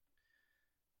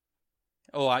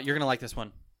 Oh, you're going to like this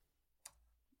one.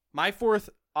 My fourth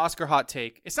Oscar hot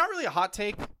take. It's not really a hot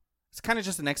take. It's kind of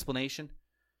just an explanation.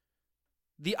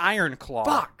 The Iron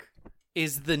Claw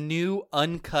is the new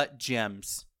Uncut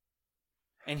Gems.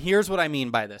 And here's what I mean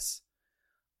by this.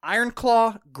 Iron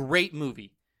Claw, great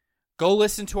movie. Go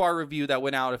listen to our review that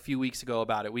went out a few weeks ago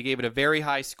about it. We gave it a very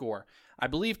high score. I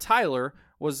believe Tyler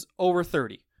was over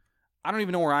 30. I don't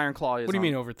even know where Iron Claw is. What do you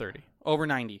mean over 30? Over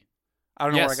 90. I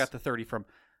don't know where I got the 30 from.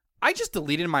 I just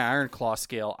deleted my Iron Claw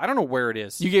scale. I don't know where it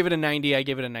is. You gave it a 90. I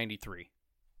gave it a 93.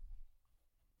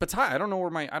 But Ty, I don't know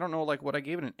what I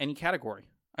gave it in any category.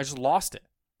 I just lost it.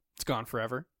 It's gone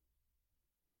forever.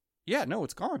 Yeah, no,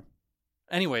 it's gone.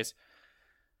 Anyways,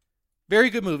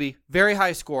 very good movie. Very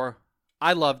high score.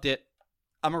 I loved it.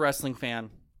 I'm a wrestling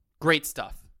fan. Great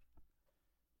stuff.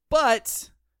 But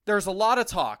there's a lot of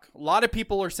talk. A lot of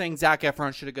people are saying Zac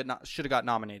Efron should have got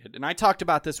nominated. And I talked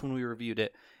about this when we reviewed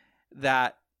it,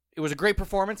 that it was a great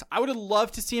performance. I would have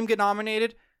loved to see him get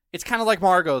nominated. It's kind of like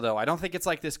Margot, though. I don't think it's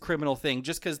like this criminal thing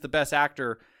just because the Best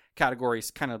Actor category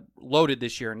is kind of loaded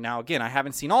this year. Now, again, I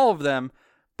haven't seen all of them,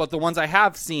 but the ones I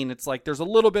have seen, it's like there's a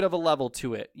little bit of a level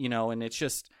to it, and it's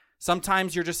just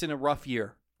sometimes you're just in a rough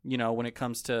year, when it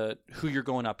comes to who you're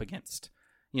going up against.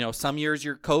 Some years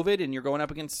you're COVID and you're going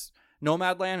up against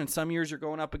Nomadland, and some years you're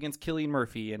going up against Cillian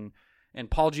Murphy and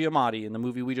Paul Giamatti in the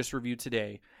movie we just reviewed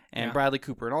today, and Bradley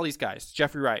Cooper and all these guys.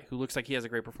 Jeffrey Wright, who looks like he has a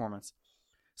great performance.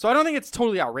 So I don't think it's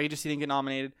totally outrageous he didn't get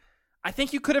nominated. I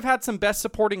think you could have had some Best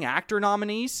Supporting Actor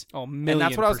nominees. Oh, million%. And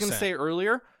that's what I was going to say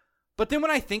earlier. But then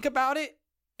when I think about it,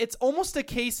 it's almost a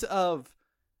case of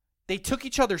they took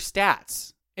each other's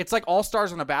stats. It's like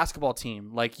all-stars on a basketball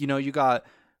team. Like, you got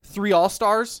 3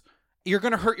 all-stars. You're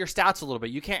going to hurt your stats a little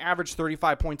bit. You can't average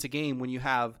 35 points a game when you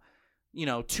have,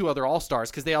 2 other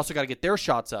all-stars because they also got to get their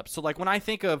shots up. So, like, when I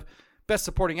think of Best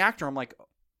Supporting Actor, I'm like,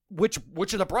 which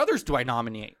of the brothers do I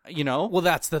nominate? Well,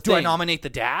 that's the thing. Do I nominate the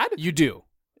dad? You do.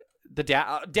 The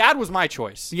dad was my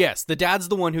choice. Yes, the dad's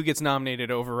the one who gets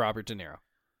nominated over Robert De Niro.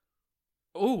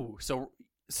 Ooh,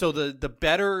 so the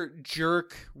better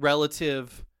jerk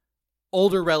relative,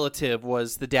 older relative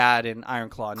was the dad in Iron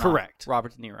Claw. Not Correct.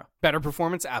 Robert De Niro. Better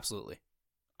performance, absolutely.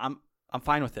 I'm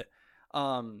fine with it.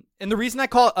 And the reason I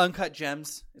call it Uncut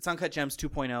Gems, it's Uncut Gems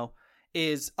 2.0,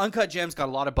 is Uncut Gems got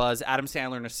a lot of buzz. Adam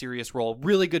Sandler in a serious role.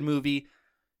 Really good movie.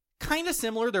 Kind of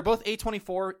similar. They're both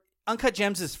A24. Uncut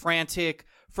Gems is frantic,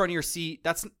 front of your seat.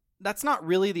 That's not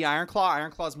really the Iron Claw.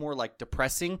 Iron Claw is more like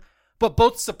depressing, but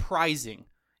both surprising.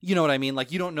 You know what I mean?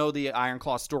 Like, you don't know the Iron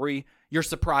Claw story. You're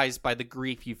surprised by the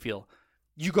grief you feel.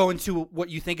 You go into what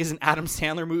you think is an Adam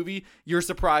Sandler movie, you're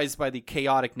surprised by the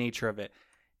chaotic nature of it.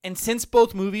 And since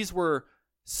both movies were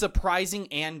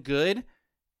surprising and good,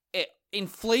 it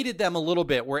inflated them a little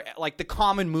bit, where like the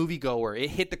common moviegoer, it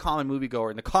hit the common moviegoer,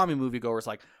 and the common moviegoer is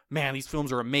like, man, these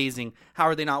films are amazing. How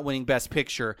are they not winning Best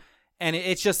Picture? And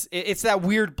it's that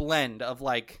weird blend of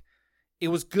like, it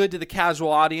was good to the casual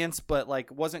audience, but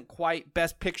like wasn't quite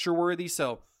Best Picture worthy.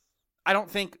 So I don't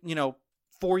think,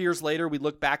 4 years later, we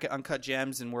look back at Uncut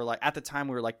Gems and we're like, at the time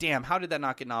we were like, damn, how did that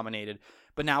not get nominated?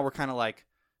 But now we're kind of like,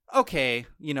 okay,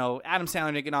 Adam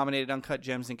Sandler didn't get nominated, Uncut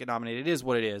Gems didn't get nominated. It is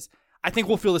what it is. I think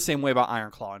we'll feel the same way about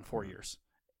Iron Claw in 4 years,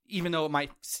 even though it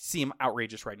might seem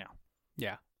outrageous right now.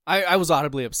 Yeah. I was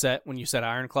audibly upset when you said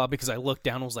Iron Claw because I looked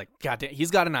down and was like, God damn,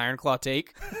 he's got an Iron Claw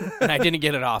take, and I didn't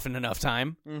get it off in enough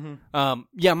time.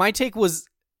 Mm-hmm. My take was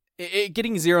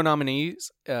getting 0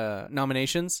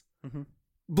 nominations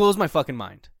blows my fucking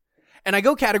mind. And I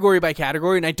go category by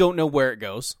category, and I don't know where it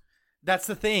goes. That's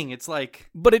the thing. It's like...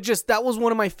 But that was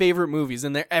one of my favorite movies,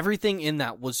 and everything in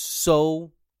that was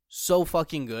so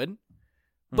fucking good.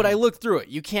 But I looked through it.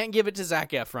 You can't give it to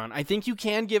Zac Efron. I think you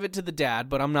can give it to the dad,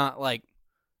 but I'm not like,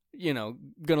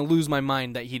 gonna lose my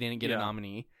mind that he didn't get a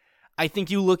nominee. I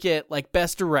think you look at like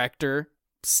best director,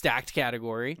 stacked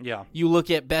category. Yeah. You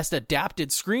look at best adapted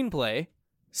screenplay,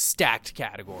 stacked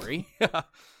category. Yeah.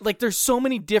 Like there's so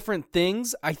many different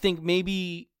things. I think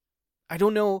maybe I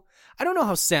don't know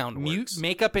how sound works.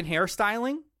 Makeup and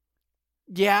hairstyling?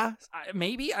 Yeah.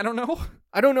 Maybe, I don't know.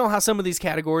 I don't know how some of these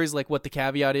categories, like what the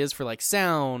caveat is for like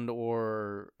sound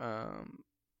or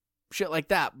shit like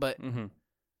that, but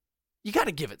you got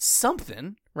to give it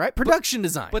something, right? Production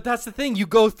design. But that's the thing. You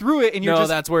go through it and you're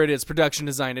that's where it is. Production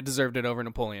design. It deserved it over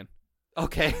Napoleon.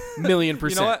 Okay. 1,000,000%.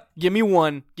 You know what? Give me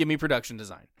one. Give me production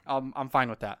design. I'm fine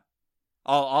with that.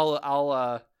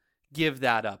 I'll give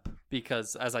that up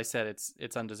because, as I said,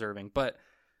 it's undeserving. But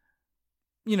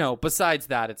besides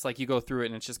that, it's like you go through it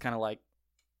and it's just kind of like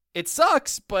it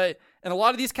sucks. But in a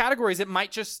lot of these categories, it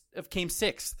might just have came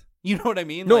sixth. You know what I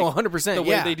mean? No, like, 100%. The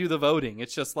way they do the voting,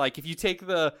 it's just like if you take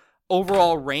the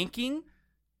overall ranking,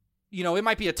 it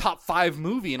might be a top 5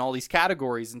 movie in all these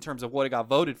categories in terms of what it got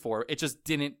voted for. It just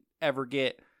didn't ever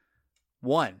get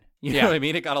one. You know what I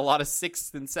mean? It got a lot of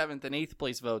 6th and 7th and 8th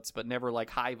place votes, but never like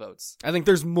high votes. I think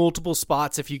there's multiple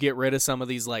spots if you get rid of some of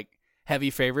these like heavy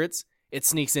favorites, it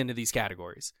sneaks into these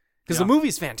categories. Because the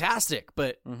movie's fantastic,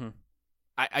 but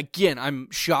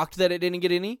I'm shocked that it didn't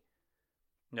get any.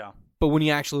 Yeah. But when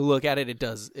you actually look at it, it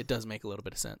does make a little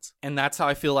bit of sense. And that's how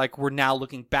I feel like we're now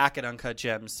looking back at Uncut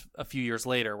Gems a few years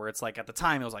later, where it's like at the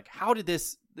time it was like, how did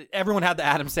this? Everyone had the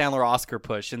Adam Sandler Oscar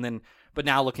push, but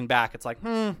now looking back, it's like,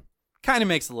 kind of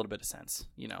makes a little bit of sense.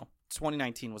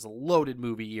 2019 was a loaded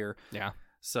movie year. Yeah.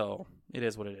 So it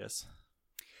is what it is.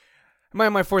 Am I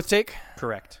on my fourth take?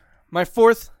 Correct. My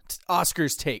fourth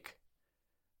Oscars take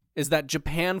is that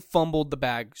Japan fumbled the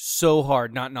bag so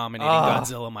hard not nominating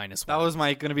Godzilla -1. That was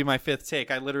going to be my fifth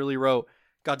take. I literally wrote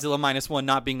Godzilla -1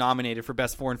 not being nominated for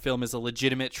Best Foreign Film is a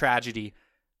legitimate tragedy.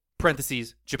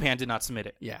 Parentheses, Japan did not submit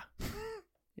it. Yeah.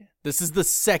 This is the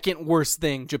second worst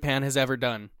thing Japan has ever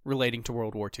done relating to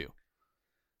World War II.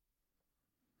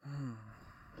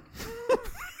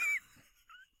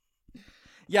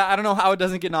 Yeah, I don't know how it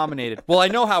doesn't get nominated. Well, I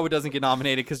know how it doesn't get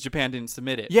nominated because Japan didn't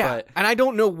submit it. Yeah, but and I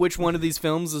don't know which one of these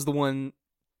films is the one,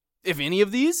 if any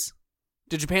of these.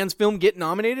 Did Japan's film get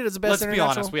nominated as a Best International?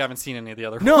 Let's be honest, we haven't seen any of the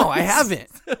other ones. No, I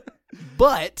haven't.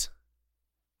 But,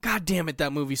 god damn it,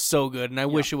 that movie's so good, and I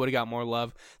wish it would have got more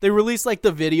love. They released like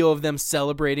the video of them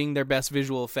celebrating their Best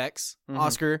Visual Effects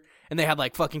Oscar, and they had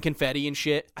like fucking confetti and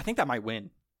shit. I think that might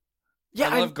win. Yeah,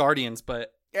 I love Guardians,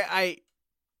 but I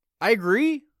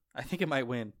agree. I think it might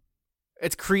win.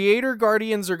 It's creator,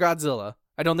 Guardians, or Godzilla.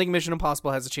 I don't think Mission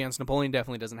Impossible has a chance. Napoleon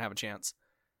definitely doesn't have a chance.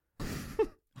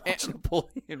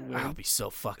 Napoleon win. I'll be so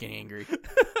fucking angry.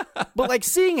 But like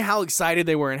seeing how excited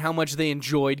they were and how much they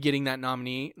enjoyed getting that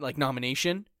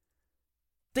nomination,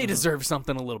 they deserve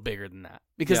something a little bigger than that.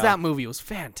 Because that movie was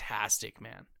fantastic,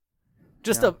 man.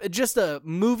 Just a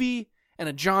movie and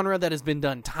a genre that has been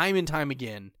done time and time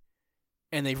again,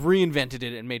 and they've reinvented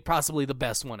it and made possibly the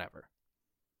best one ever.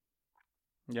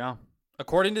 Yeah.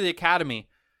 According to the Academy,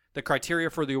 the criteria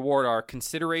for the award are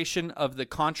consideration of the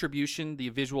contribution the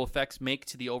visual effects make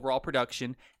to the overall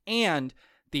production and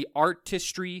the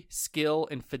artistry, skill,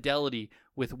 and fidelity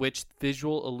with which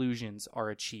visual illusions are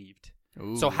achieved.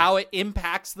 Ooh. So how it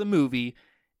impacts the movie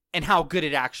and how good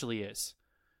it actually is.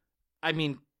 I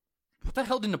mean, what the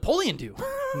hell did Napoleon do?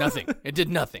 Nothing. It did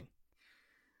nothing.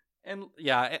 And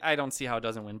yeah, I don't see how it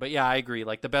doesn't win. But yeah, I agree.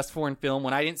 Like the best foreign film,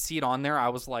 when I didn't see it on there, I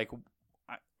was like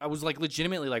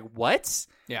legitimately like, what?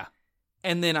 Yeah.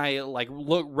 And then I like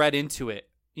read into it,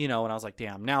 and I was like,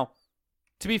 damn. Now,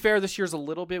 to be fair, this year's a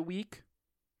little bit weak.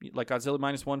 Like Godzilla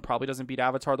 -1 probably doesn't beat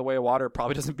Avatar: The Way of Water. It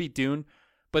probably doesn't beat Dune,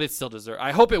 but it still deserves.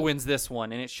 I hope it wins this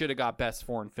one, and it should have got best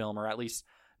foreign film or at least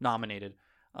nominated.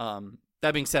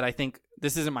 That being said, I think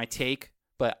this isn't my take,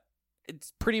 but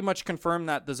it's pretty much confirmed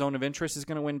that The Zone of Interest is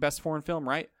going to win best foreign film,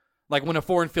 right? Like when a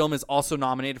foreign film is also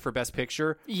nominated for best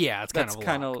picture. Yeah, that's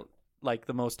kind of like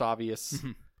the most obvious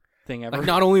thing ever. Like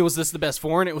not only was this the best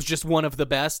foreign, it was just one of the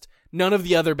best. None of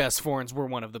the other best foreigns were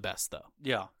one of the best, though.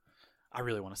 Yeah. I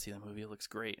really want to see that movie. It looks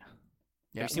great.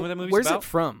 Yeah. Have you seen what that movie's Where's about? it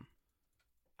from?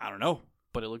 I don't know,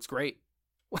 but it looks great.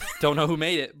 Don't know who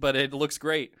made it, but it looks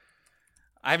great.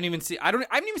 I haven't even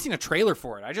seen a trailer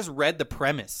for it. I just read the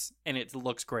premise and it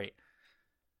looks great.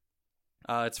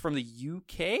 It's from the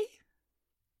UK?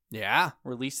 Yeah.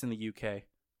 Released in the UK.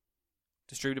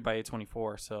 Distributed by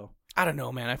A24, so I don't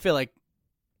know, man. I feel like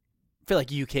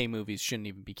UK movies shouldn't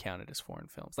even be counted as foreign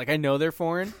films. Like I know they're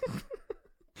foreign.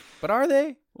 But are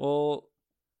they? Well,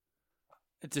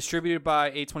 it's distributed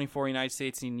by A24 United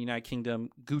States and United Kingdom,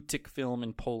 Gutik Film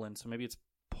in Poland. So maybe it's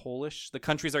Polish. The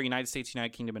countries are United States,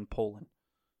 United Kingdom, and Poland.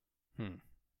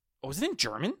 Oh, is it in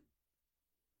German?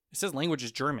 It says language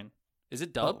is German. Is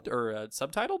it dubbed or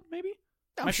subtitled? Maybe.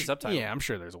 Might be subtitled. Yeah, I'm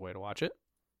sure there's a way to watch it.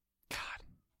 God.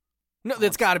 No,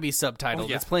 that's got to be subtitled. Oh,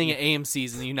 yeah. It's playing at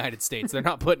AMC's in the United States. They're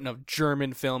not putting a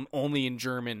German film only in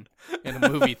German in a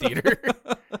movie theater.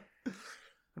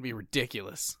 It'd be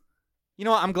ridiculous. You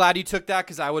know what? I'm glad you took that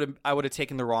because I would have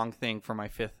taken the wrong thing for my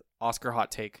 5th Oscar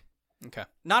hot take. Okay.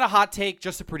 Not a hot take,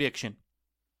 just a prediction.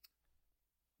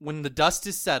 When the dust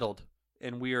is settled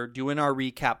and we are doing our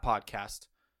recap podcast,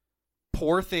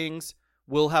 Poor Things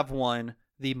will have won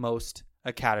the most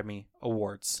Academy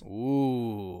Awards.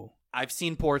 Ooh. I've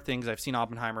seen Poor Things. I've seen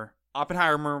Oppenheimer.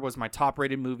 Oppenheimer was my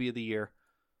top-rated movie of the year.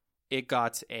 It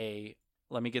got a,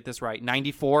 let me get this right,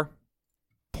 94.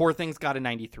 Poor Things got a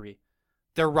 93.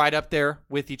 They're right up there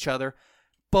with each other.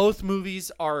 Both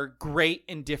movies are great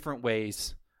in different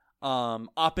ways.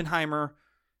 Oppenheimer,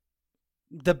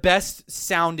 the best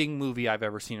sounding movie I've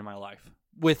ever seen in my life,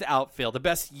 without fail. The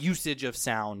best usage of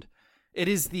sound. It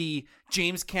is the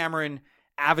James Cameron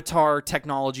Avatar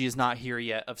technology is not here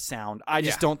yet of sound. I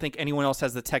just don't think anyone else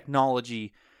has the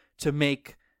technology to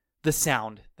make the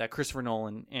sound that Christopher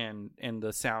Nolan and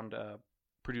the sound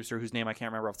producer, whose name I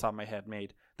can't remember off the top of my head,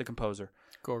 made, the composer.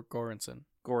 Goranson.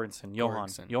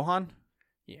 Johan?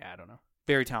 Yeah, I don't know.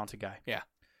 Very talented guy. Yeah.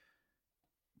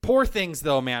 Poor Things,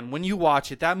 though, man. When you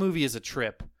watch it, that movie is a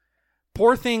trip.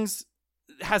 Poor Things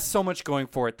has so much going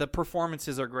for it. The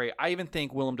performances are great. I even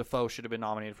think Willem Dafoe should have been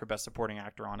nominated for Best Supporting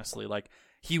Actor, honestly. Like,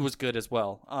 he was good as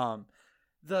well.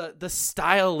 The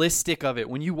stylistic of it,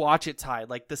 when you watch it, Ty,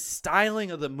 like, the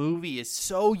styling of the movie is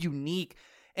so unique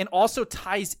and also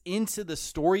ties into the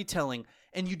storytelling,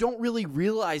 and you don't really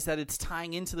realize that it's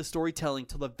tying into the storytelling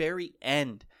till the very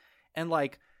end. And,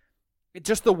 like,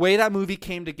 just the way that movie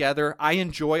came together, I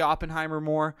enjoy Oppenheimer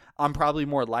more. I'm probably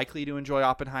more likely to enjoy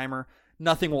Oppenheimer.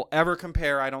 Nothing will ever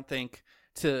compare, I don't think,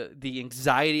 to the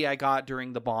anxiety I got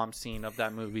during the bomb scene of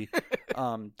that movie.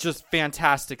 Just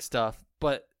fantastic stuff.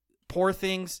 But Poor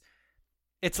Things,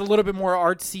 it's a little bit more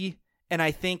artsy, and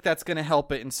I think that's going to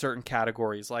help it in certain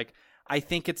categories. Like, I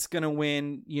think it's going to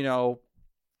win, you know,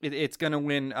 it's going to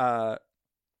win, I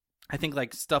think,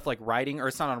 like, stuff like writing, or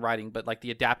it's not on writing, but, like,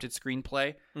 the adapted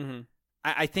screenplay. Mm-hmm.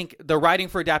 I think the writing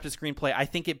for adapted screenplay, I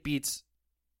think it beats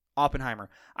Oppenheimer.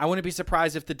 I wouldn't be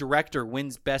surprised if the director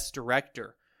wins Best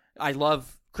Director. I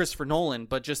love Christopher Nolan,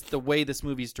 but just the way this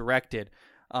movie's directed,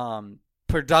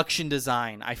 production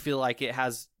design, I feel like it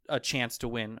has a chance to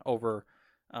win over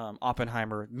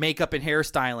Oppenheimer. Makeup and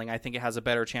hairstyling, I think it has a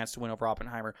better chance to win over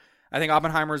Oppenheimer. I think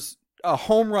Oppenheimer's a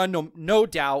home run, no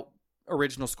doubt.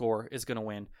 Original score is going to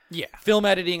win. Yeah. Film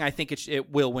editing, I think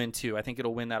it will win too. I think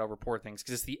it'll win that over Poor Things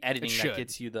because it's the editing that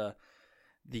gets you the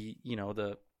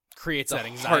creates that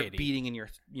anxiety, heart beating in your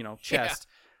chest.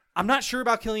 Yeah. I'm not sure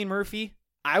about Cillian Murphy.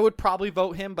 I would probably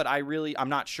vote him, but I'm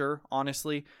not sure,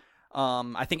 honestly.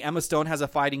 I think Emma Stone has a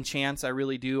fighting chance. I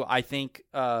really do. I think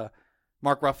Mark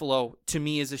Ruffalo, to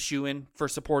me, is a shoo-in for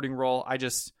supporting role. I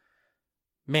think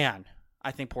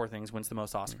Poor Things wins the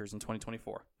most Oscars in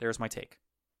 2024. There's my take.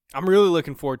 I'm really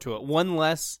looking forward to it. One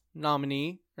less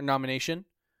nomination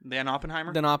than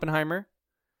Oppenheimer.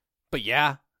 But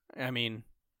yeah, I mean,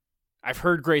 I've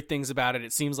heard great things about it.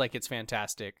 It seems like it's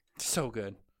fantastic. So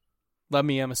good. Love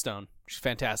me Emma Stone. She's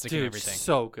fantastic in everything.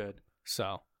 So good.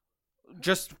 So,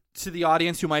 just to the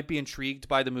audience who might be intrigued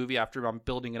by the movie after I'm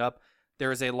building it up,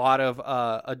 there is a lot of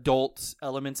adult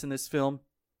elements in this film.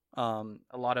 A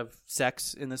lot of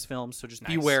sex in this film. So just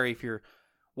be wary if you're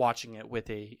watching it with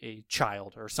a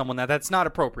child or someone that's not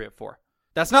appropriate for.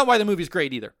 That's not why the movie's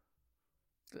great either.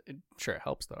 Sure, it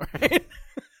helps though, right?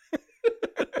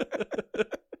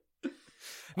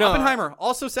 No, Oppenheimer,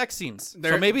 also sex scenes.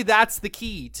 So maybe that's the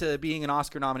key to being an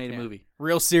Oscar-nominated movie.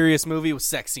 Real serious movie with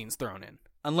sex scenes thrown in.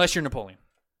 Unless you're Napoleon.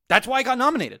 That's why I got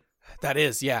nominated. That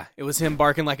is, yeah. It was him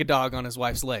barking like a dog on his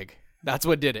wife's leg. That's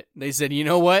what did it. They said, you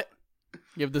know what?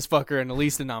 Give this fucker at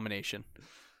least a nomination.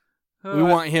 We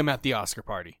want him at the Oscar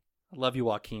party. I love you,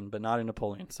 Joaquin, but not in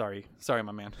Napoleon. Sorry,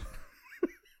 my man.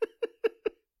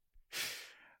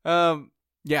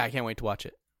 Yeah, I can't wait to watch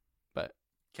it. But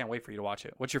can't wait for you to watch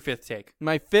it. What's your fifth take?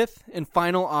 My fifth and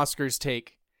final Oscars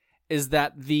take is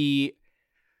that the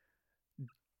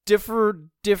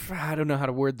I don't know how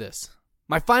to word this.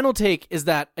 My final take is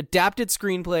that adapted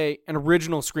screenplay and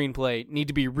original screenplay need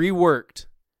to be reworked,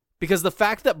 because the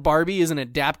fact that Barbie is an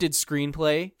adapted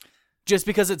screenplay just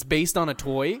because it's based on a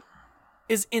toy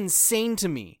is insane to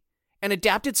me. An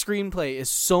adapted screenplay is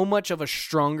so much of a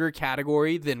stronger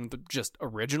category than just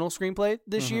original screenplay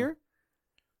this year.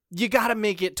 You got to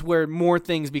make it to where more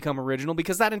things become original,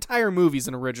 because that entire movie is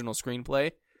an original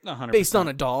screenplay 100%. Based on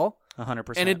a doll.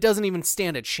 100%. And it doesn't even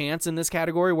stand a chance in this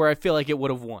category, where I feel like it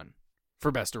would have won.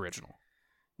 for Best Original.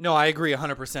 No, I agree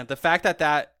 100%. The fact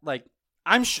that like,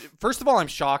 first of all, I'm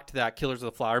shocked that Killers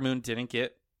of the Flower Moon didn't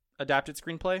get adapted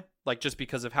screenplay, like just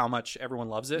because of how much everyone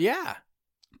loves it. Yeah.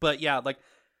 But yeah, like,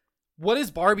 what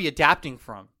is Barbie adapting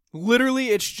from? Literally,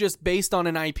 it's just based on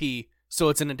an IP, so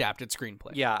it's an adapted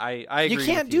screenplay. Yeah, I agree. You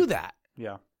can't do that.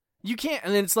 Yeah. You can't,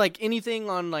 and then it's like anything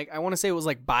on, like, I want to say it was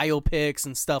like biopics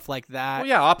and stuff like that. Well,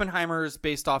 yeah, Oppenheimer's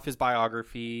based off his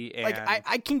biography. And... Like,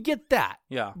 I can get that.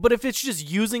 Yeah. But if it's just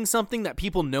using something that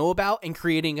people know about and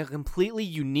creating a completely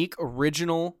unique,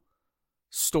 original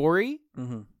story,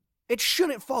 it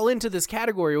shouldn't fall into this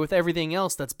category with everything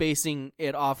else that's basing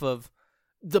it off of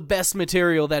the best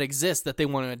material that exists that they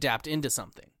want to adapt into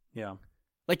something. Yeah.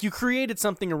 Like, you created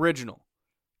something original.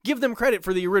 Give them credit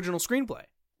for the original screenplay.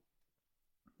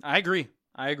 I agree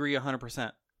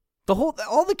 100%.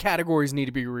 All the categories need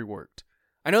to be reworked.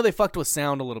 I know they fucked with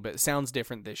sound a little bit. It sounds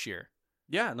different this year.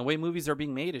 Yeah, and the way movies are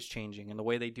being made is changing, and the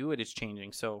way they do it is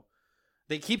changing. So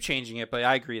they keep changing it, but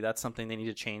I agree that's something they need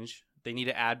to change. They need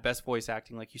to add best voice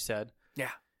acting, like you said.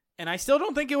 Yeah. And I still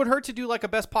don't think it would hurt to do like a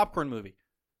best popcorn movie.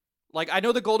 Like, I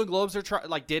know the Golden Globes are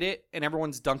did it, and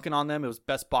everyone's dunking on them. It was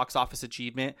best box office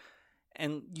achievement,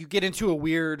 and you get into a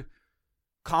weird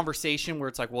conversation where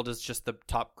it's like, well, does just the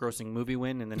top grossing movie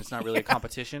win, and then it's not really a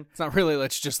competition. It's not really.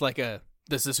 It's just like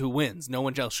this is who wins. No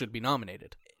one else should be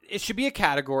nominated. It should be a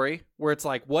category where it's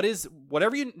like,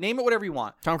 whatever you name it, whatever you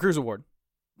want. Tom Cruise Award.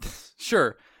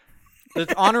 Sure.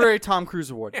 The honorary Tom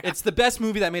Cruise Award. Yeah. It's the best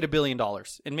movie that made $1 billion.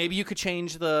 And maybe you could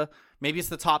change maybe it's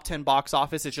the top 10 box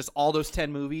office. It's just all those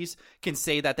 10 movies can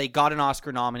say that they got an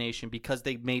Oscar nomination because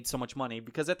they made so much money.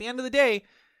 Because at the end of the day,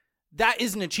 that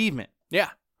is an achievement.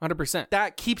 Yeah, 100%.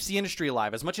 That keeps the industry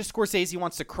alive. As much as Scorsese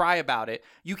wants to cry about it,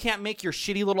 you can't make your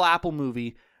shitty little Apple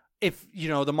movie if,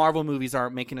 the Marvel movies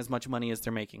aren't making as much money as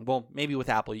they're making. Well, maybe with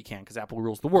Apple you can, because Apple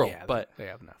rules the world. Yeah, but they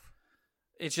have enough.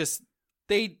 It's just,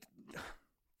 it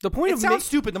sounds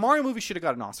stupid. The Mario movie should have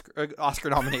got an Oscar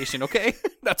nomination, okay?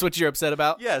 That's what you're upset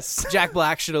about? Yes. Jack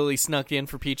Black should have at least snuck in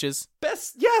for Peaches.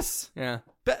 Best, yes. Yeah.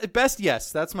 Best,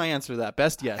 yes. That's my answer to that.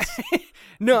 Best, yes.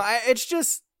 No, it's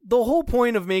just the whole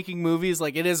point of making movies,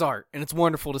 like, it is art, and it's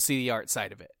wonderful to see the art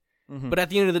side of it. Mm-hmm. But at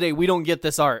the end of the day, we don't get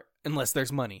this art unless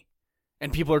there's money,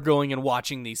 and people are going and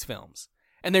watching these films.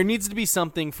 And there needs to be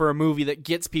something for a movie that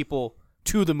gets people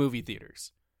to the movie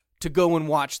theaters to go and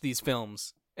watch these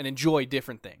films and enjoy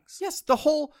different things. Yes,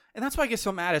 and that's why I get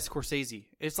so mad at Scorsese.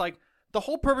 It's like, the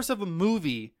whole purpose of a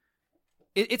movie,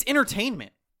 it's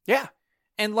entertainment. Yeah.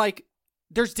 And, like,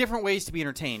 there's different ways to be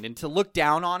entertained, and to look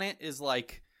down on it is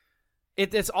like,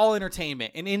 it's all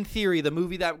entertainment. And in theory, the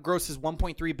movie that grosses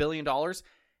 $1.3 billion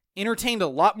entertained a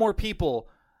lot more people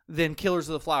than Killers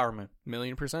of the Flower Moon.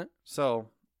 1,000,000%. So,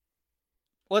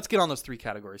 let's get on those 3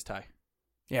 categories, Ty.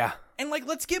 Yeah. And, like,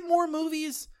 let's get more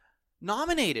movies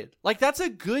nominated. Like, that's a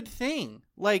good thing.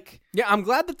 Like, yeah, I'm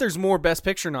glad that there's more Best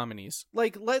Picture nominees.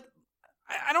 Like,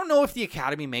 I don't know if the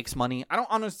Academy makes money. I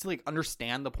don't honestly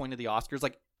understand the point of the Oscars.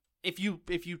 Like, if you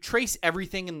trace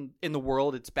everything in the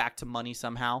world, it's back to money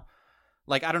somehow.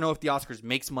 Like, I don't know if the Oscars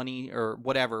makes money or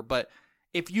whatever, but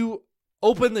if you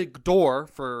open the door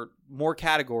for more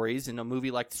categories in a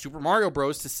movie like Super Mario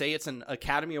Bros. To say it's an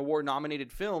Academy Award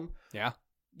nominated film, yeah,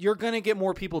 you're going to get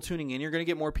more people tuning in. You're going to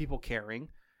get more people caring.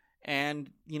 And,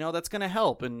 that's going to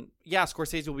help. And, yeah,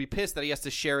 Scorsese will be pissed that he has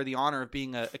to share the honor of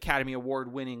being an Academy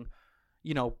Award winning,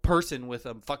 person with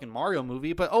a fucking Mario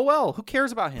movie. But, oh, well, who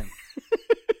cares about him?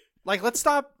 Like, let's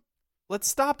stop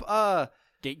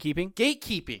gatekeeping.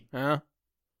 Gatekeeping.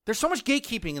 There's so much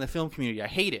gatekeeping in the film community. I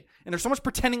hate it. And there's so much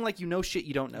pretending like you know shit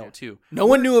you don't know, too. No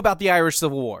one knew about the Irish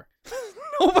Civil War.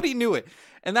 Nobody knew it.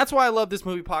 And that's why I love this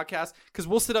movie podcast, because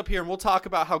we'll sit up here and we'll talk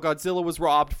about how Godzilla was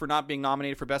robbed for not being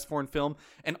nominated for Best Foreign Film,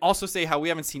 and also say how we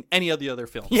haven't seen any of the other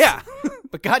films. Yeah.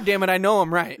 But goddamn it, I know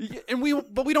I'm right.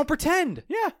 But we don't pretend.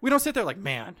 Yeah. We don't sit there like,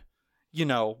 man,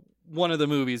 one of the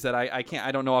movies that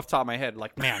I don't know off the top of my head,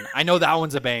 like, man, I know that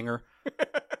one's a banger.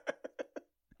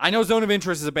 I know Zone of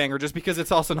Interest is a banger just because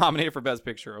it's also nominated for Best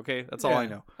Picture, okay? That's all I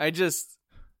know. I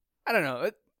don't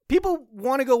know. People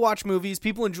want to go watch movies.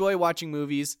 People enjoy watching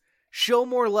movies. Show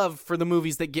more love for the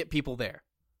movies that get people there.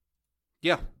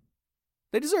 Yeah.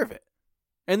 They deserve it.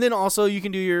 And then also you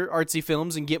can do your artsy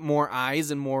films and get more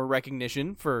eyes and more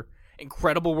recognition for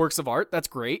incredible works of art. That's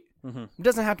great. Mm-hmm. It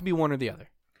doesn't have to be one or the other.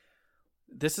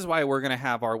 This is why we're going to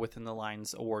have our Within the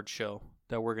Lines award show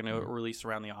that we're going to release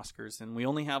around the Oscars. And we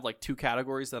only have like 2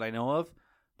 categories that I know of,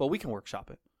 but we can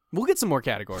workshop it. We'll get some more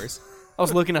categories. I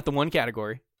was looking at the one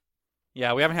category.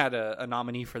 Yeah, we haven't had a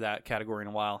nominee for that category in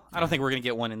a while. I don't think we're going to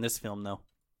get one in this film, though.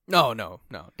 No,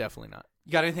 definitely not.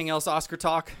 You got anything else Oscar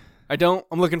talk? I don't.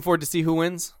 I'm looking forward to see who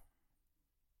wins.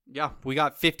 Yeah, we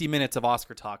got 50 minutes of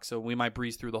Oscar talk, so we might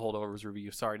breeze through the Holdovers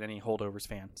review. Sorry to any Holdovers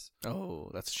fans.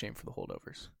 Oh, that's a shame for the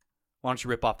Holdovers. Why don't you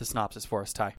rip off the synopsis for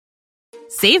us, Ty?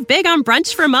 Save big on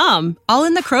brunch for mom, all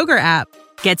in the Kroger app.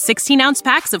 Get 16-ounce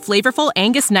packs of flavorful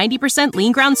Angus 90%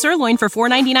 lean ground sirloin for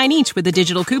 $4.99 each with a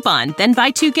digital coupon. Then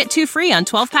buy 2, get 2 free on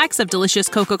 12 packs of delicious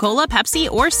Coca-Cola,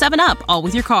 Pepsi, or 7-Up, all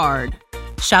with your card.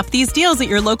 Shop these deals at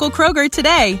your local Kroger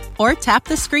today, or tap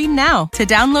the screen now to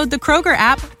download the Kroger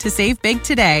app to save big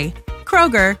today.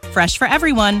 Kroger, fresh for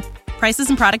everyone. Prices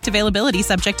and product availability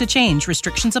subject to change.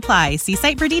 Restrictions apply. See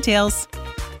site for details.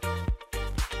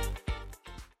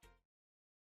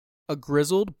 A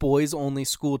grizzled boys-only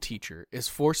school teacher is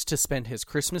forced to spend his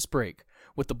Christmas break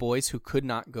with the boys who could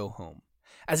not go home.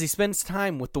 As he spends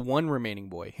time with the one remaining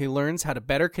boy, he learns how to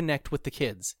better connect with the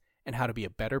kids and how to be a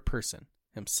better person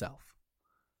himself.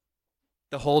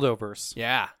 The Holdovers.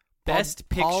 Yeah. Best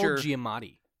Paul Picture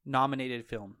Giamatti. nominated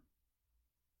film.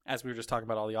 As we were just talking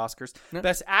about all the Oscars. Yep.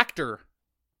 Best Actor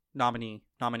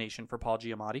nomination for Paul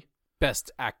Giamatti.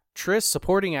 Best Actress,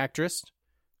 Supporting Actress,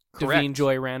 Correct. Davine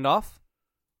Joy Randolph.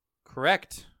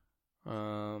 Correct.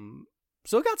 So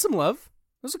it got some love.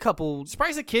 There's a couple.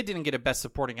 Surprised the kid didn't get a Best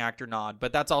Supporting Actor nod,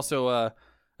 but that's also a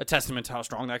testament to how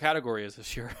strong that category is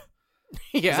this year.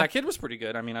 Yeah. 'Cause that kid was pretty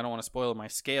good. I mean, I don't want to spoil my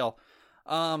scale.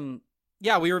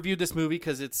 Yeah, we reviewed this movie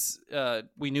because it's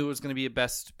we knew it was going to be a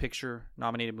Best Picture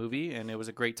nominated movie, and it was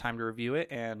a great time to review it.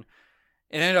 And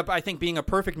it ended up, I think, being a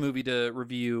perfect movie to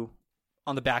review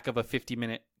on the back of a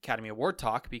 50-minute Academy Award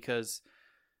talk, because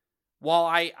while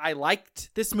I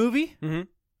liked this movie, Mm-hmm.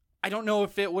 I don't know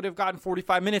if it would have gotten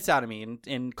 45 minutes out of me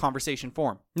in conversation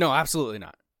form. No, absolutely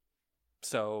not.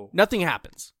 So Nothing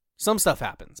happens. Some stuff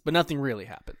happens, but nothing really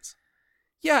happens.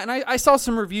 yeah, and I saw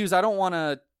some reviews. I don't want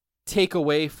to take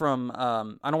away from,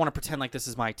 I don't want to pretend like this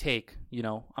is my take. You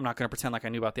know, I'm not going to pretend like I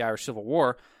knew about the Irish Civil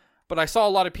War, but I saw a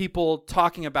lot of people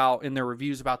talking about in their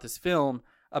reviews about this film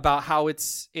about how it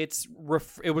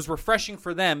was refreshing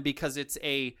for them because it's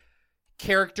a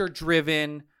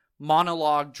character-driven,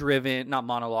 monologue-driven, not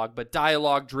monologue, but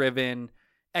dialogue-driven,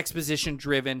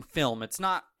 exposition-driven film.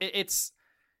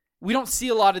 We don't see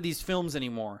a lot of these films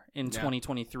anymore in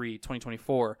 2023,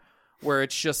 2024, where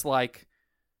it's just like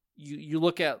you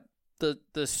look at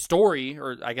the story,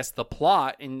 or I guess the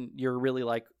plot, and you're really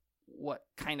like, what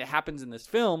kind of happens in this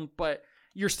film? But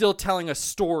you're still telling a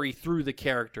story through the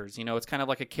characters. You know, it's kind of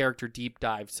like a character deep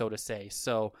dive, so to say.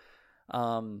 So,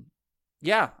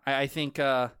 yeah, I think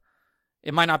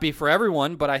it might not be for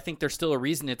everyone, but I think there's still a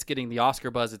reason it's getting the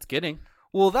Oscar buzz it's getting.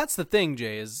 Well, that's the thing,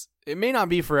 Jay, is it may not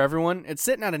be for everyone. It's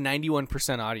sitting at a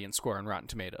 91% audience score on Rotten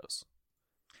Tomatoes.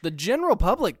 The general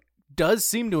public does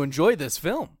seem to enjoy this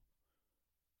film.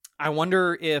 I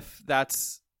wonder if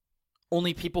that's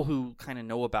only people who kind of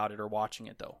know about it are watching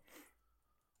it, though.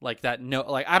 Like that, no,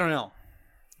 like, I don't know.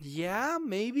 Yeah,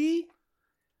 maybe.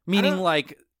 Meaning,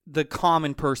 like, the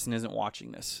common person isn't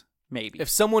watching this. Maybe. If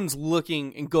someone's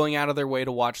looking and going out of their way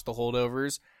to watch The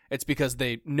Holdovers, it's because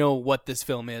they know what this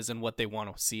film is and what they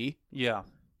want to see. Yeah.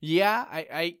 Yeah,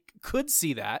 I could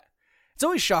see that. It's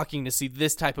always shocking to see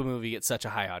this type of movie get such a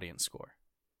high audience score.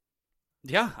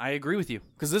 Yeah, I agree with you.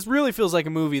 Because this really feels like a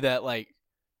movie that, like,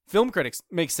 film critics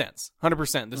makes sense.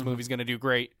 100%. This movie's going to do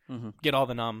great. Mm-hmm. Get all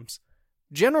the noms.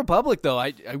 General public, though,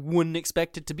 I wouldn't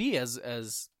expect it to be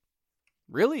as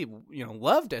really,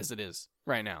 loved as it is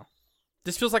right now.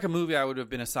 This feels like a movie I would have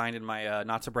been assigned in my,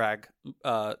 not to brag,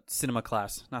 cinema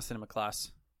class. Not cinema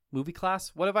class. Movie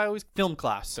class? What have I always... Film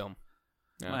class. Film.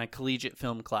 Yeah. My collegiate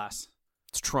film class.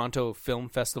 It's Toronto Film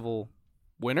Festival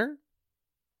winner?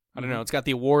 I don't know. It's got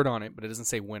the award on it, but it doesn't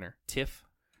say winner. TIFF.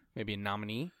 Maybe a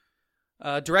nominee?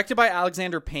 Directed by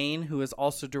Alexander Payne, who has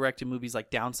also directed movies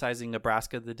like Downsizing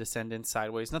Nebraska, The Descendants,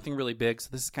 Sideways. Nothing really big, so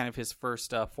this is kind of his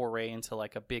first foray into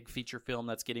like a big feature film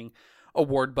that's getting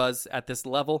award buzz at this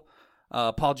level.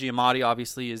 Paul Giamatti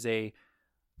obviously is I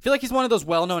feel like he's one of those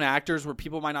well-known actors where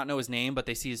people might not know his name, but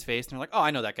they see his face and they're like, oh,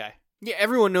 I know that guy. Yeah,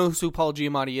 everyone knows who Paul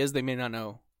Giamatti is. They may not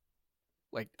know.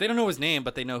 Like, they don't know his name,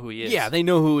 but they know who he is. Yeah, they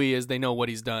know who he is. They know what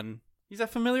he's done. He's a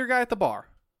familiar guy at the bar,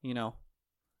 you know.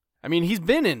 I mean, he's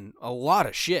been in a lot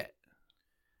of shit.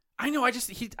 I know. I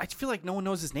feel like no one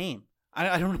knows his name.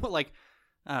 I don't know. Like,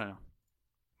 I don't know.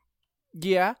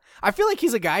 Yeah, I feel like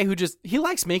he's a guy who he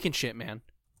likes making shit, man.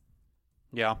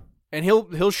 Yeah, and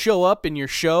he'll show up in your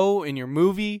show, in your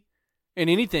movie, in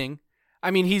anything.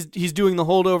 I mean, he's doing The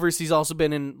Holdovers. He's also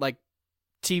been in like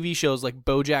TV shows like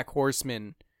BoJack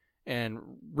Horseman and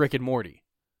Rick and Morty.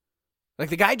 Like,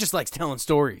 the guy just likes telling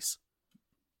stories.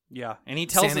 Yeah, and he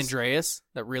tells San Andreas,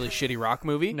 that really shitty rock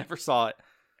movie. Never saw it.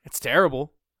 It's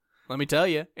terrible. Let me tell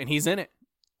you. And he's in it.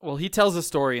 Well, he tells a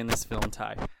story in this film,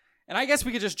 Ty. And I guess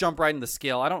we could just jump right into the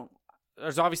scale.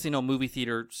 There's obviously no movie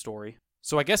theater story.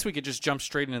 So I guess we could just jump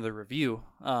straight into the review.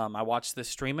 I watched this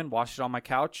streaming, watched it on my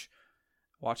couch,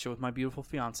 watched it with my beautiful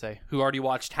fiance, who already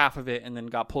watched half of it and then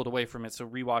got pulled away from it. So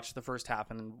rewatched the first half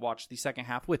and then watched the second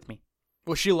half with me.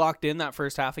 Was she locked in that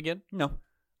first half again? No.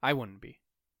 I wouldn't be.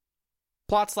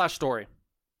 Plot/story.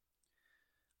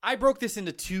 I broke this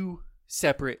into 2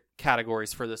 separate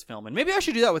categories for this film. And maybe I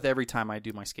should do that with every time I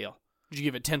do my scale. Did you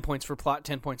give it 10 points for plot,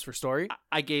 10 points for story?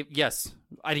 Yes.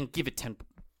 I didn't give it 10.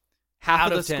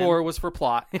 Half of the score was for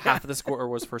plot. Half of the score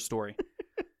was for story.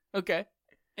 Okay.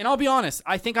 And I'll be honest,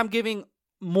 I think I'm giving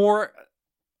more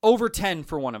over 10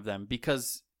 for one of them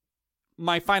because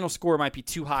my final score might be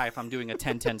too high if I'm doing a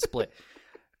 10-10 split.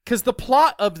 Because the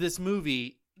plot of this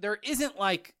movie, there isn't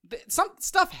like... Some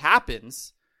stuff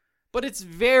happens, but it's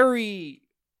very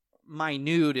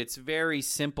minute. It's very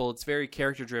simple. It's very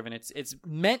character-driven. It's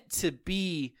meant to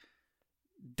be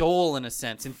dull in a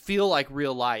sense and feel like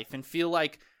real life and feel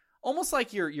like... Almost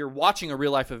like you're watching a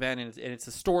real life event and it's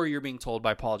a story you're being told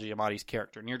by Paul Giamatti's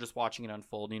character and you're just watching it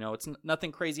unfold. You know, it's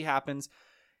nothing crazy happens.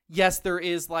 Yes, there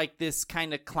is like this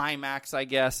kind of climax, I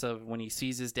guess, of when he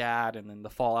sees his dad and then the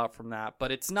fallout from that.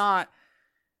 But it's not,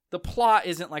 the plot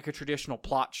isn't like a traditional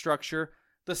plot structure.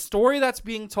 The story that's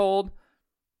being told,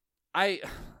 I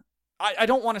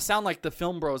don't want to sound like the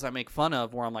film bros I make fun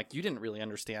of where I'm like, you didn't really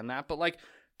understand that. But like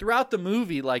throughout the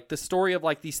movie, like the story of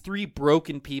like these 3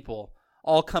 broken people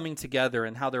all coming together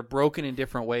and how they're broken in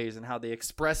different ways and how they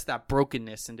express that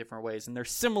brokenness in different ways. And they're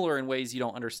similar in ways you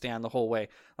don't understand the whole way.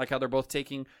 Like how they're both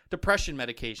taking depression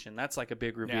medication. That's like a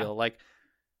big reveal. Yeah. Like,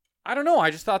 I don't know. I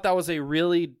just thought that was a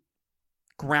really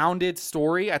grounded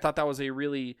story. I thought that was a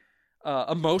really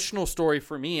emotional story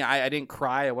for me. I didn't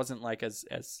cry. I wasn't like as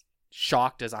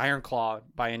shocked as Iron Claw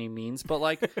by any means. But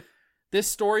like this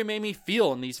story made me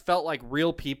feel, and these felt like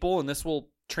real people. And this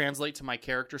will translate to my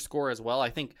character score as well.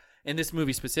 I think in this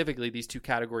movie specifically, these 2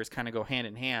 categories kind of go hand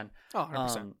in hand. Oh,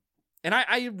 100%. And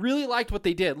I really liked what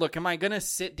they did. Look, am I going to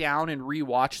sit down and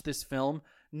rewatch this film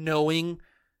knowing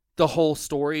the whole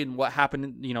story and what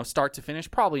happened, you know, start to finish?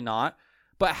 Probably not.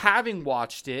 But having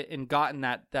watched it and gotten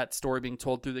that story being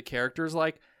told through the characters,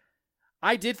 like,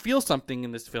 I did feel something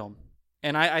in this film.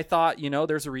 And I thought, you know,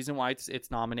 there's a reason why it's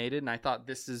nominated. And I thought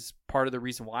this is part of the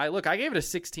reason why. Look, I gave it a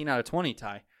 16 out of 20,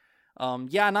 Ty.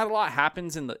 Yeah, not a lot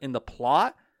happens in the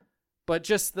plot. But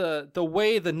just the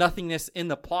way the nothingness in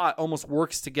the plot almost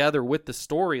works together with the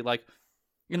story. Like,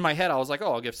 in my head, I was like,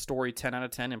 oh, I'll give story 10 out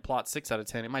of 10 and plot 6 out of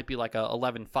 10. It might be like a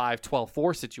 11-5,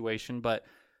 12-4 situation, but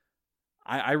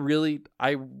I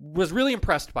was really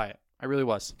impressed by it. I really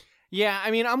was. Yeah,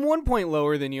 I mean, I'm 1 point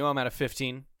lower than you. I'm at a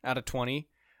 15 out of 20.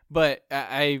 But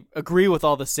I agree with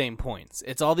all the same points.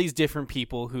 It's all these different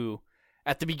people who,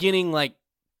 at the beginning, like,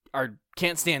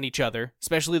 can't stand each other,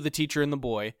 especially the teacher and the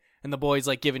boy. And the boy's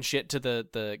like giving shit to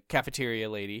the cafeteria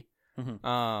lady.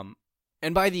 Mm-hmm.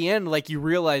 And by the end, like you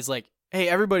realize like, hey,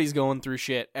 everybody's going through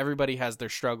shit. Everybody has their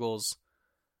struggles.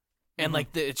 And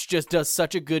like it just does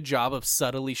such a good job of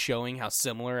subtly showing how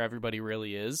similar everybody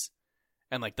really is.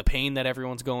 And like the pain that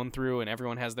everyone's going through and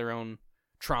everyone has their own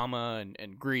trauma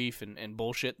and grief and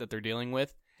bullshit that they're dealing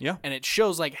with. Yeah. And it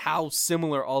shows like how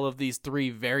similar all of these 3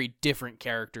 very different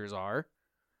characters are.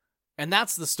 And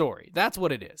that's the story. That's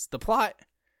what it is. The plot...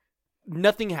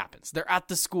 Nothing happens. They're at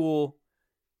the school.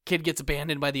 Kid gets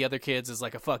abandoned by the other kids as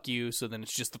like a fuck you. So then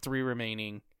it's just the 3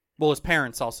 remaining. Well, his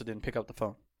parents also didn't pick up the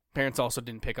phone. Parents also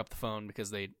didn't pick up the phone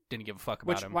because they didn't give a fuck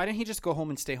about him. Why didn't he just go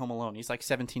home and stay home alone? He's like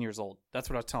 17 years old. That's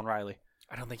what I was telling Riley.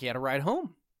 I don't think he had a ride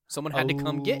home. Someone had to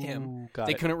come get him.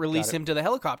 They couldn't release him to the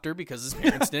helicopter because his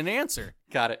parents didn't answer.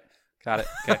 Got it.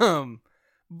 Okay.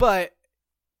 But,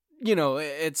 you know,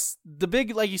 it's the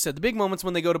big, like you said, the big moments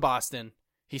when they go to Boston.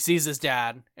 He sees his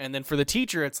dad, and then for the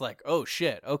teacher, it's like, oh,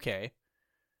 shit, okay.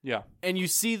 Yeah. And you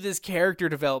see this character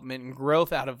development and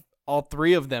growth out of all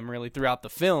 3 of them, really, throughout the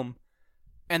film,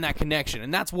 and that connection.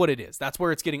 And that's what it is. That's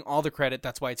where it's getting all the credit.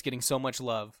 That's why it's getting so much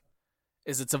love,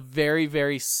 is it's a very,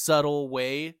 very subtle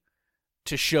way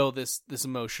to show this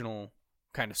emotional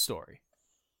kind of story.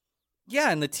 Yeah,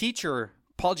 and the teacher,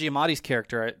 Paul Giamatti's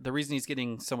character, the reason he's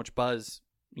getting so much buzz,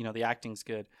 you know, the acting's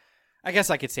good. I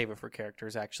guess I could save it for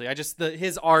characters, actually.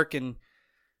 His arc and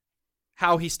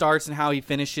how he starts and how he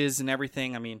finishes and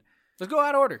everything. I mean, let's go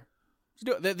out of order.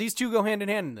 Let's do it. These 2 go hand in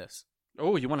hand in this.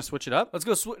 Oh, you want to switch it up? Let's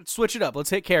go switch it up.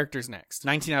 Let's hit characters next.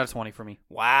 19 out of 20 for me.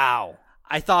 Wow.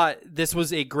 I thought this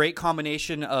was a great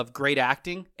combination of great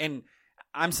acting. And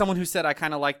I'm someone who said I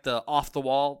kind of like the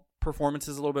off-the-wall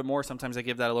performances a little bit more. Sometimes I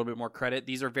give that a little bit more credit.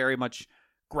 These are very much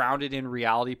grounded in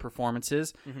reality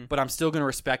performances, but I'm still going to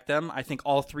respect them. I think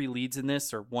all 3 leads in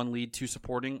this, or 1 lead, 2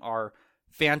 supporting, are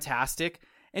fantastic.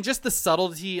 And just the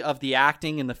subtlety of the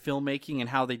acting and the filmmaking and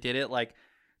how they did it, like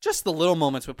just the little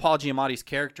moments with Paul Giamatti's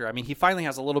character. I mean, he finally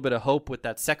has a little bit of hope with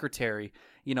that secretary,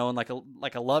 you know, and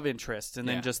like a love interest, and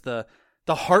then just the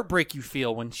heartbreak you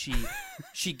feel when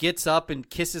she gets up and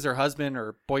kisses her husband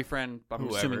or boyfriend, I'm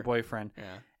assuming boyfriend,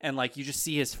 and like you just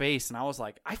see his face, and I was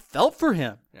like, I felt for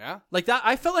him, like that.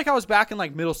 I felt like I was back in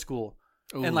like middle school.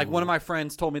 Ooh. And like one of my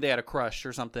friends told me they had a crush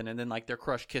or something, and then like their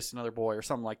crush kissed another boy or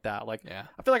something like that. Like,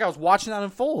 I feel like I was watching that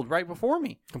unfold right before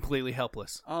me. Completely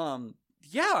helpless.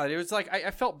 Yeah, it was like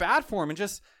I felt bad for him, and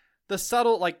just the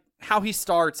subtle, like how he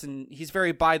starts, and he's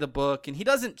very by the book, and he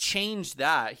doesn't change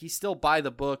that. He's still by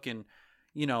the book, and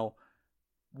you know,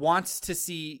 wants to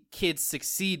see kids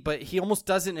succeed, but he almost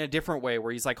does it in a different way,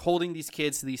 where he's like holding these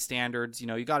kids to these standards. You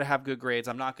know, you got to have good grades.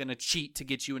 I'm not going to cheat to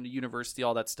get you into university,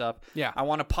 all that stuff. Yeah. I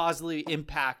want to positively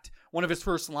impact. One of his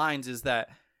first lines is that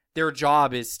their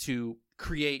job is to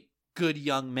create good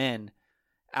young men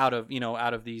out of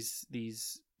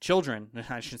these children.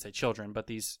 I shouldn't say children, but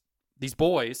these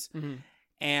boys. Mm-hmm.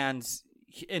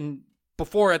 And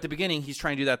before, at the beginning, he's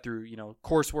trying to do that through, you know,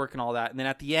 coursework and all that. And then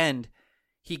at the end,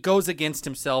 he goes against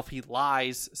himself. He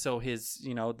lies so his,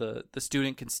 you know, the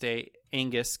student can stay,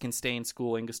 Angus can stay in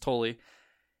school, Angus Tolley.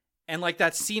 And like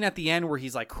that scene at the end where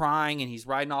he's like crying and he's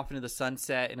riding off into the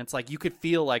sunset, and it's like you could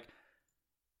feel like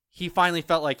he finally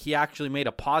felt like he actually made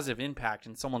a positive impact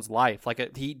in someone's life.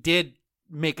 Like he did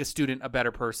make a student a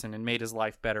better person and made his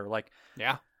life better. Like,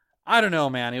 yeah, I don't know,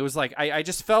 man. It was like I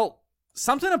just felt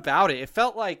something about it. It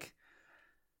felt like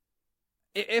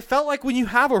when you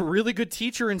have a really good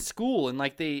teacher in school, and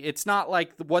like it's not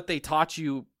like what they taught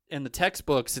you in the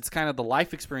textbooks. It's kind of the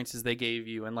life experiences they gave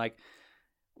you, and like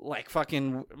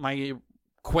fucking my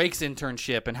Quakes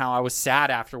internship and how I was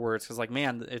sad afterwards. Cause like,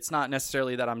 man, it's not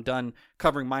necessarily that I'm done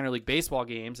covering minor league baseball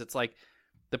games. It's like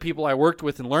the people I worked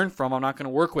with and learned from, I'm not going to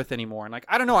work with anymore. And like,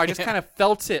 I don't know. I just kind of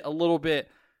felt it a little bit.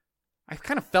 I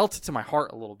kind of felt it to my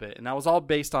heart a little bit. And that was all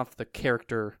based off the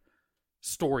character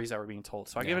stories that were being told.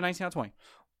 So I give it a 19 out of 20.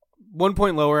 1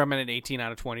 point lower. I'm at an 18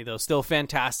 out of 20 though. Still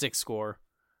fantastic score.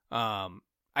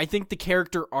 I think the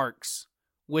character arcs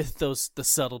with the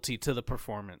subtlety to the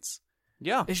performance.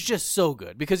 Yeah. It's just so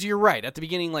good, because you're right. At the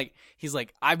beginning, like he's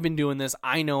like, I've been doing this.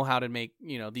 I know how to make,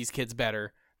 you know, these kids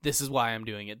better. This is why I'm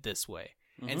doing it this way.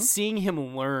 Mm-hmm. And seeing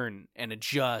him learn and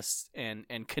adjust and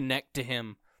connect to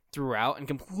him throughout and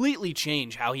completely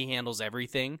change how he handles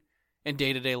everything in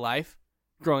day-to-day life,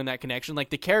 growing that connection. Like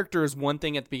the character is one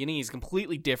thing at the beginning, he's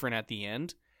completely different at the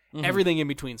end. Mm-hmm. Everything in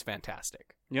between is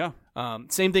fantastic. Yeah.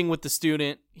 Same thing with the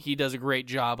student. He does a great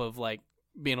job of like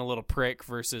being a little prick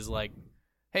versus like,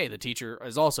 hey, the teacher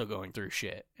is also going through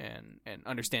shit, and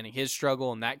understanding his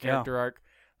struggle and that character arc.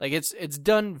 Like it's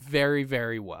done very,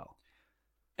 very well.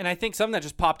 And I think something that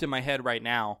just popped in my head right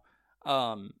now,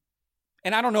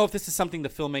 and I don't know if this is something the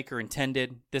filmmaker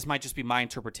intended, this might just be my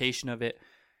interpretation of it,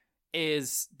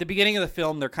 is the beginning of the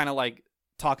film, they're kind of like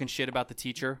talking shit about the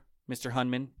teacher, Mr.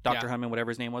 Hunman, Dr. Hunman, whatever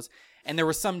his name was. And there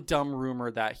was some dumb rumor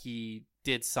that he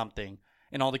did something,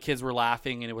 and all the kids were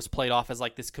laughing, and it was played off as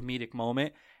like this comedic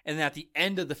moment. And then at the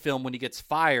end of the film, when he gets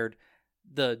fired,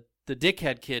 the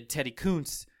dickhead kid, Teddy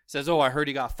Kuntz, says, oh, I heard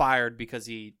he got fired because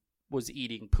he was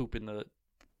eating poop in the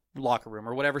locker room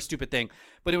or whatever stupid thing.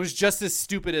 But it was just as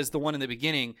stupid as the one in the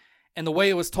beginning. And the way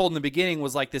it was told in the beginning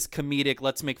was like this comedic,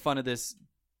 let's make fun of this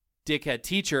dickhead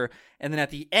teacher. And then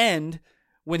at the end,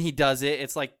 when he does it,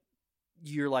 it's like,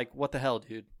 you're like, what the hell,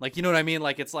 dude? Like, you know what I mean?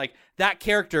 Like, it's like that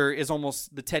character is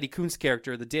almost the Teddy Kuntz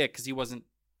character, the dick, because he wasn't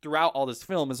throughout all this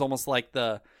film, is almost like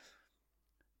the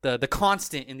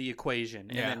constant in the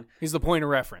equation. And then, he's the point of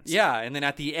reference. Yeah, and then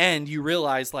at the end, you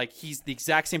realize like he's the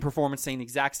exact same performance, saying the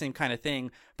exact same kind of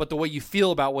thing, but the way you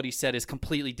feel about what he said is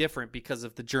completely different because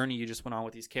of the journey you just went on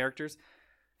with these characters.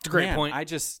 It's a great point.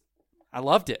 I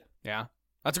loved it. Yeah,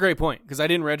 that's a great point, because I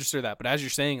didn't register that, but as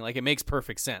you're saying, like, it makes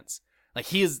perfect sense. Like,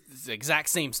 he is the exact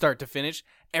same start to finish.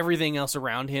 Everything else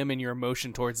around him and your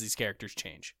emotion towards these characters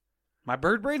change. My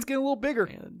bird brain's getting a little bigger.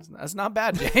 Yeah, that's not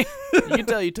bad, Jay. You can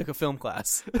tell you took a film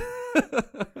class.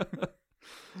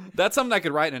 That's something I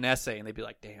could write in an essay, and they'd be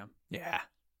like, damn. Yeah.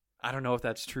 I don't know if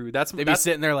that's true. They'd be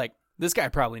sitting there like, this guy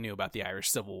probably knew about the Irish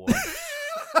Civil War.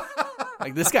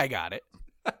 Like, this guy got it.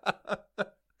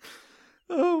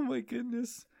 Oh, my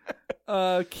goodness.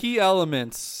 Key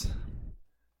elements.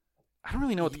 I don't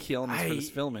really know what the key elements for this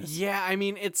film is. Yeah, I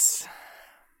mean, it's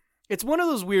one of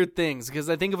those weird things, because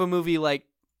I think of a movie like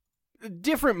a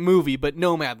different movie, but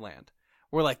Nomadland,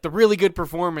 where like the really good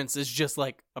performance is just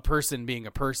like a person being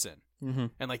a person. Mm-hmm.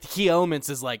 And like the key elements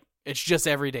is like, it's just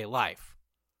everyday life.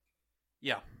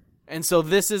 Yeah. And so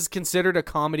this is considered a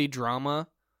comedy drama,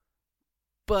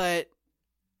 but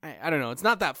I don't know. It's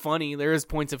not that funny. There is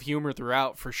points of humor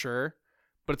throughout for sure,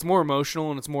 but it's more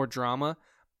emotional and it's more drama.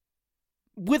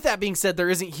 With that being said, there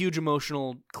isn't huge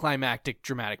emotional, climactic,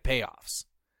 dramatic payoffs.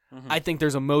 Mm-hmm. I think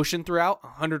there's emotion throughout,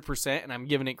 100%, and I'm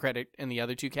giving it credit in the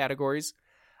other two categories.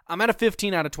 I'm at a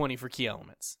 15 out of 20 for key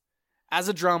elements. As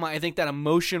a drama, I think that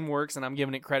emotion works, and I'm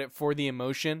giving it credit for the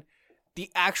emotion. The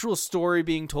actual story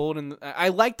being told, and I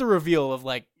like the reveal of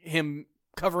like him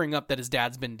covering up that his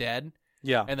dad's been dead.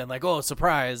 Yeah. And then like, oh,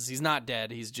 surprise, he's not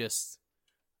dead. He's just,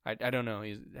 I don't know,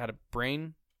 he's had a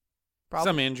brain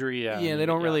problem. Some injury, yeah. Yeah, they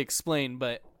don't really explain,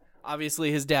 but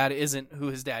obviously his dad isn't who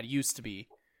his dad used to be.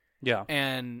 Yeah.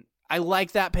 And I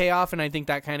like that payoff, and I think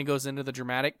that kind of goes into the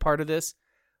dramatic part of this.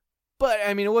 But,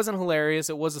 I mean, it wasn't hilarious.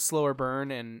 It was a slower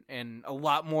burn, and a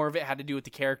lot more of it had to do with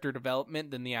the character development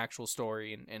than the actual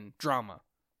story and drama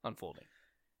unfolding.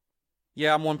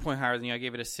 Yeah, I'm 1 point higher than you. I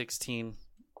gave it a 16.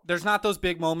 There's not those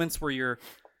big moments where you're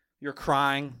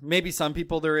crying. Maybe some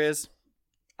people there is.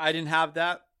 I didn't have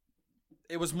that.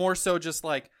 It was more so just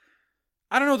like,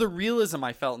 I don't know, the realism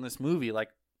I felt in this movie. Like,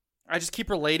 I just keep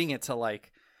relating it to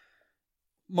like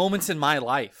moments in my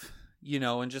life, you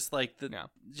know, and just like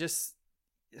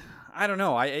I don't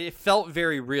know. It felt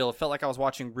very real. It felt like I was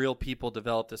watching real people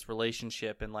develop this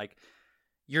relationship, and like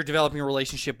you're developing a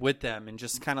relationship with them, and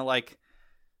just kind of like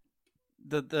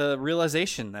the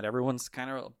realization that everyone's kind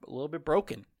of a little bit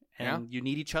broken, and you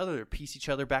need each other to piece each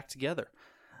other back together.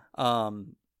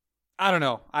 I don't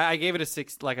know. I gave it a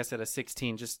 6, like I said, a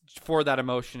 16, just for that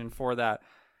emotion and for that.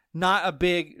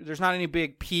 There's not any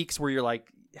big peaks where you're like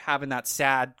having that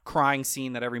sad crying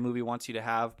scene that every movie wants you to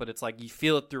have, but it's like you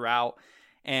feel it throughout.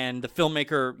 And the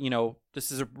filmmaker, you know,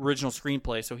 this is an original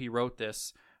screenplay, so he wrote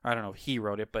this. I don't know if he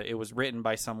wrote it, but it was written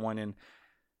by someone, and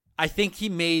I think he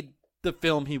made the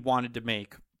film he wanted to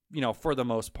make, you know, for the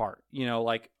most part. You know,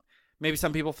 like maybe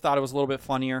some people thought it was a little bit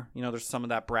funnier. You know, there's some of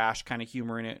that brash kind of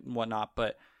humor in it and whatnot,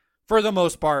 but for the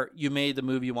most part, you made the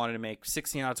movie you wanted to make.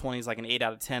 16 out of 20 is like an 8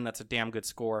 out of 10. That's a damn good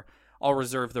score. I'll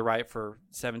reserve the right for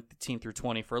 17 through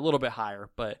 20 for a little bit higher,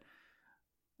 but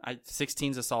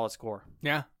 16 is a solid score.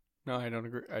 Yeah. No, I don't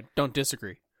agree. I don't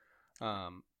disagree.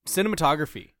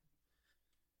 Cinematography.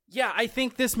 Yeah, I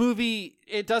think this movie,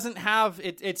 it doesn't have,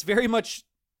 it's very much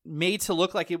made to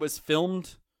look like it was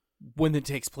filmed when it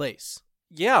takes place.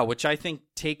 Yeah, which I think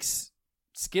takes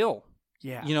skill.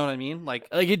 Yeah. You know what I mean? Like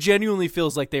it genuinely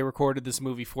feels like they recorded this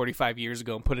movie 45 years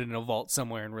ago and put it in a vault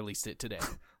somewhere and released it today.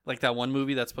 Like that one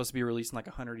movie that's supposed to be released in like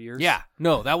 100 years? Yeah.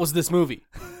 No, that was this movie.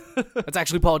 That's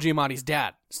actually Paul Giamatti's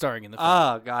dad starring in the film.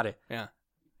 Ah, got it. Yeah.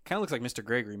 Kind of looks like Mr.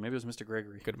 Gregory. Maybe it was Mr.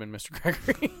 Gregory. Could have been Mr.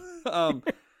 Gregory.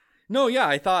 No, yeah,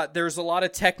 I thought there's a lot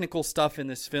of technical stuff in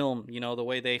this film. You know, the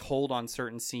way they hold on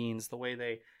certain scenes, the way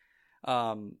they,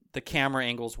 the camera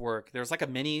angles work. There's like a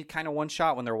mini kind of one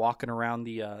shot when they're walking around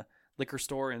the liquor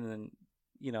store and then,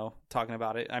 you know, talking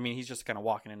about it. I mean, he's just kind of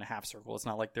walking in a half circle. It's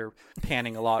not like they're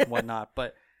panning a lot and whatnot,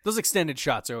 but those extended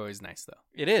shots are always nice, though.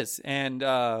 It is, and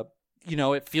you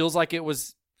know, it feels like it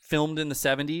was filmed in the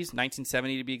 70s,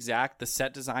 1970 to be exact. The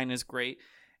set design is great,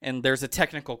 and there's a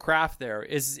technical craft there.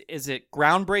 Is it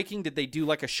groundbreaking? Did they do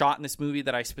like a shot in this movie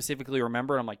that I specifically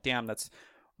remember? I'm like, damn, that's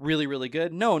really, really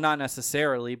good. No, not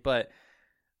necessarily, but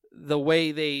the way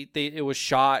it was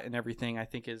shot and everything, I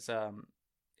think is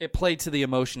it played to the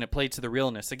emotion. It played to the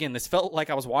realness. Again, this felt like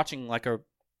I was watching like a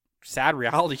sad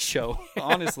reality show,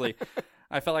 honestly.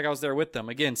 I felt like I was there with them.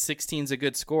 Again, 16's a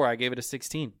good score. I gave it a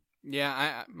 16.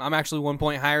 Yeah, I'm actually 1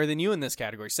 point higher than you in this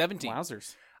category, 17.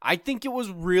 Wowzers. I think it was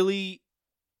really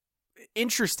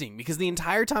interesting because the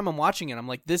entire time I'm watching it, I'm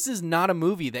like, this is not a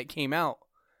movie that came out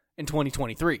in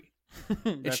 2023.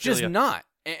 It's just not.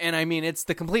 And I mean, it's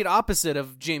the complete opposite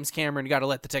of James Cameron got to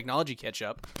let the technology catch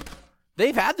up.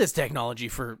 They've had this technology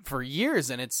for years,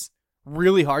 and it's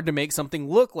really hard to make something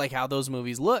look like how those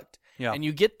movies looked. Yeah. And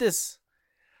you get this...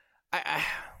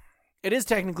 it is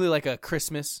technically like a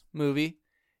Christmas movie.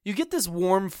 You get this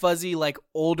warm, fuzzy, like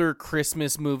older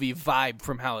Christmas movie vibe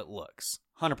from how it looks.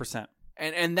 100%.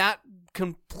 And that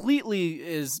completely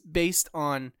is based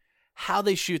on how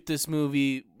they shoot this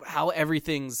movie, how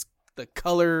everything's, the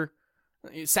color,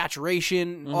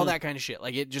 saturation, all that kind of shit.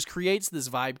 Like, it just creates this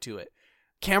vibe to it.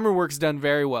 Camera work's done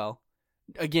very well.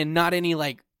 Again, not any,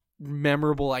 like,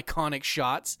 memorable, iconic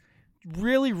shots.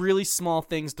 Really, really small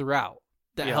things throughout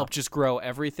that help just grow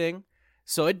everything.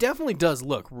 So it definitely does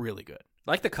look really good.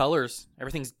 Like the colors.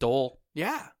 Everything's dull.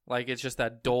 Yeah. Like, it's just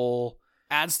that dull.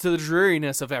 Adds to the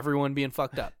dreariness of everyone being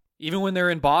fucked up. Even when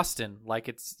they're in Boston,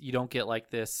 like, you don't get like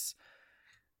this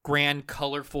grand,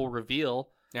 colorful reveal.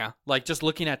 Yeah. Like, just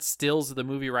looking at stills of the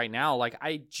movie right now, like,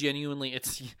 I genuinely,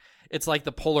 it's like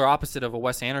the polar opposite of a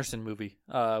Wes Anderson movie,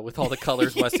 with all the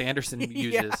colors Wes Anderson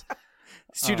uses. Yeah.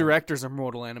 These two directors are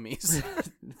mortal enemies.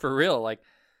 For real. Like,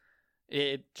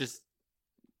 it just,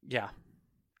 yeah.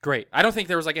 Great. I don't think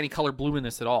there was, like, any color blue in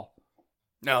this at all.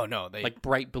 No, Like,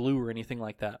 bright blue or anything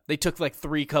like that. they took like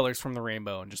 3 colors from the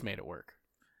rainbow and just made it work.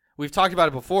 We've talked about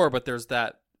it before, but there's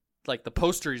that, like, the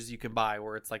posters you can buy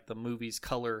where it's like the movie's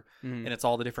color and it's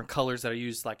all the different colors that are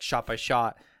used, like, shot by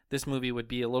shot. This movie would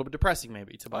be a little bit depressing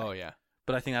maybe to buy. Oh, yeah.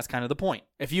 But I think that's kind of the point.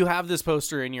 If you have this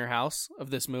poster in your house of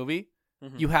this movie,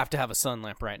 you have to have a sun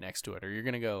lamp right next to it, or you're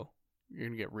going to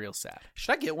get real sad.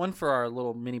 Should I get one for our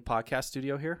little mini podcast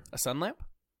studio here? A sun lamp?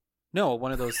 No,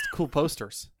 one of those cool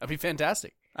posters. That'd be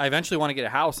fantastic. I eventually want to get a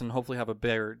house and hopefully have a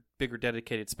bigger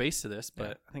dedicated space to this,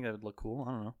 but I think that would look cool.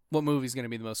 I don't know. What movie's going to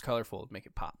be the most colorful to make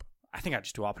it pop? I think I'd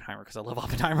just do Oppenheimer because I love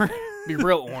Oppenheimer. Be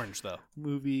real orange, though.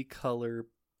 Movie color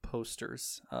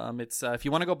posters. It's if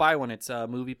you want to go buy one, it's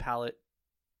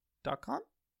moviepalette.com.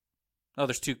 Oh,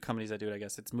 there's 2 companies that do it, I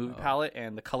guess. It's Movie Palette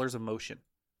and The Colors of Motion.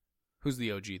 Who's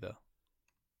the OG, though?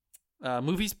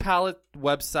 Movies Palette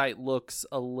website looks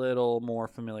a little more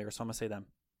familiar, so I'm going to say them.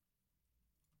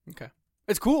 Okay.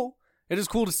 It's cool. It is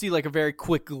cool to see like a very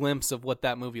quick glimpse of what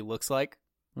that movie looks like.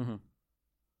 Mm-hmm.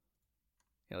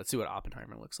 Yeah, let's see what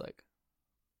Oppenheimer looks like.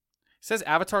 It says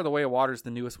Avatar: The Way of Water is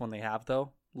the newest one they have,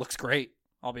 though. Looks great,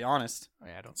 I'll be honest. Oh,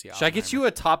 yeah, I don't see Should I get you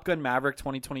a Top Gun Maverick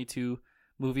 2022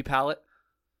 movie palette?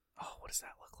 Oh, what does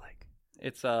that look like?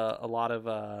 It's a lot of,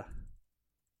 I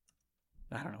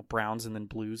don't know, browns and then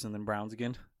blues and then browns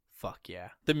again. Fuck yeah.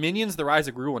 The Minions: The Rise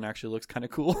of Gru one actually looks kind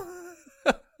of cool.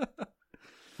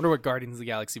 Wonder what Guardians of the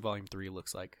Galaxy Volume 3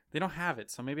 looks like. They don't have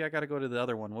it, so maybe I got to go to the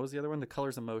other one. What was the other one? The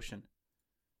Colors of Motion.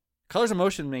 Colors of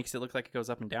Motion makes it look like it goes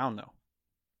up and down, though.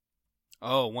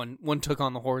 Oh, one took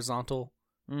on the horizontal.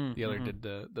 The other did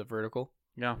the vertical.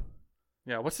 Yeah.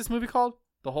 Yeah, what's this movie called?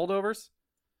 The Holdovers?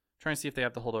 Trying to see if they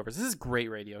have the Holdovers. This is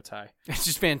great radio, Ty. It's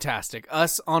just fantastic.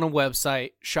 Us on a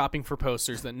website shopping for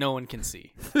posters that no one can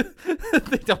see.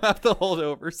 They don't have the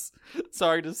Holdovers.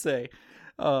 Sorry to say.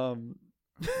 God.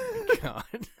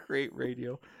 Great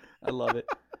radio. I love it.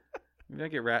 Maybe I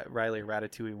get Riley a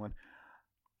Ratatouille one.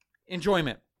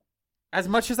 Enjoyment. As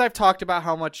much as I've talked about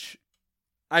how much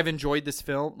I've enjoyed this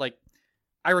film, like,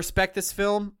 I respect this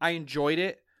film. I enjoyed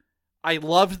it. I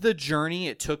loved the journey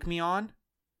it took me on.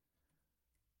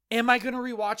 Am I going to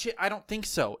rewatch it? I don't think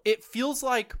so. It feels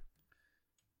like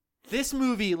this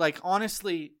movie, like,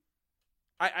 honestly,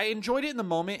 I enjoyed it in the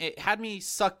moment. It had me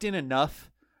sucked in enough.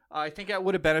 I think I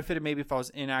would have benefited maybe if I was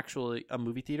in actually a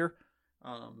movie theater.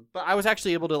 But I was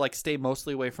actually able to, like, stay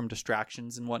mostly away from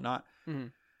distractions and whatnot. Mm-hmm.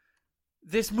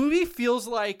 This movie feels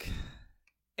like,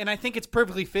 and I think it's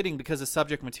perfectly fitting because of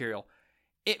subject material,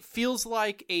 it feels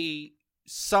like a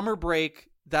summer break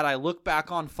that I look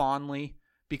back on fondly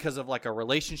because of, like, a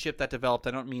relationship that developed.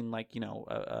 I don't mean, like, you know,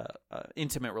 a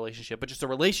intimate relationship, but just a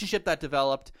relationship that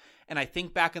developed. And I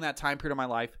think back in that time period of my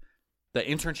life, the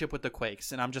internship with the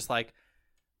Quakes, and I'm just like,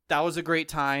 that was a great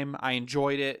time. I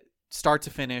enjoyed it, start to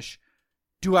finish.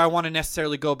 Do I want to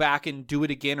necessarily go back and do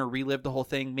it again or relive the whole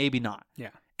thing? Maybe not. Yeah.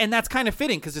 And that's kind of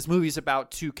fitting because this movie is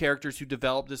about 2 characters who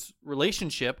develop this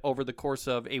relationship over the course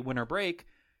of a winter break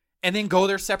and then go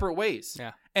their separate ways.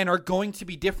 Yeah. And are going to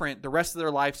be different the rest of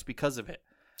their lives because of it.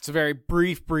 It's a very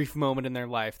brief moment in their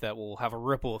life that will have a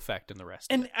ripple effect in the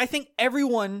rest of it. I think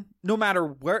everyone, no matter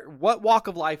what walk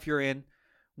of life you're in,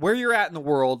 where you're at in the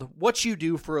world, what you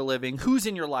do for a living, who's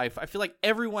in your life, I feel like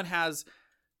everyone has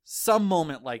some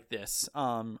moment like this.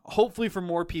 Hopefully for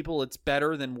more people it's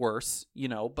better than worse, you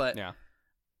know, but yeah.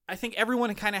 I think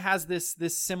everyone kind of has this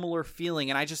similar feeling,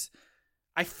 and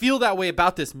I feel that way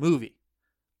about this movie.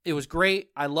 It was great.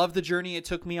 I love the journey it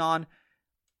took me on.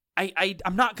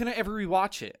 I'm not gonna ever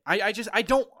rewatch it. I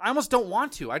almost don't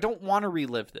want to. I don't want to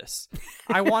relive this.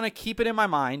 I want to keep it in my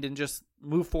mind and just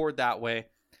move forward that way.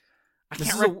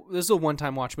 This is a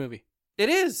one-time watch movie. It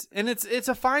is, and it's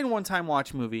a fine one-time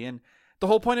watch movie, and the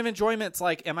whole point of enjoyment is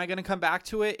like, am I going to come back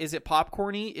to it? Is it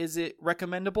popcorny? Is it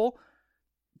recommendable?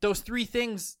 Those 3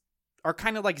 things are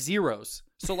kind of like zeros.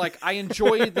 So, like, I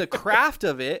enjoy the craft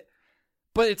of it,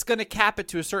 but it's going to cap it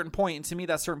to a certain point, and to me,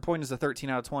 that certain point is a 13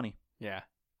 out of 20. Yeah.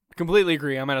 Completely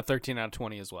agree. I'm at a 13 out of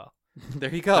 20 as well.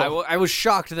 There you go. I was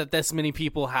shocked that this many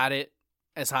people had it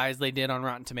as high as they did on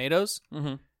Rotten Tomatoes,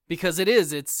 because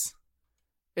it's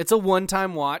a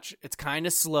one-time watch. It's kind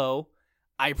of slow.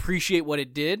 I appreciate what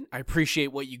it did. I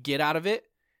appreciate what you get out of it.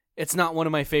 It's not one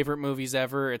of my favorite movies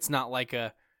ever. It's not like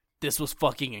this was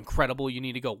fucking incredible, you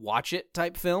need to go watch it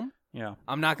type film. Yeah.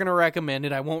 I'm not going to recommend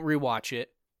it. I won't rewatch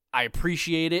it. I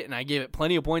appreciate it, and I gave it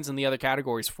plenty of points in the other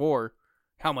categories for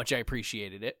how much I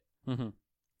appreciated it. Mm-hmm.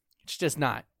 It's just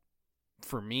not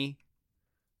for me.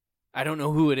 I don't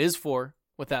know who it is for,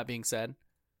 with that being said,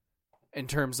 in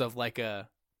terms of like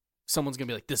someone's going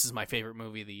to be like, this is my favorite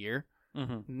movie of the year.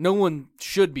 Mm-hmm. No one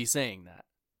should be saying that.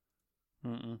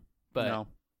 Mm-mm. But no.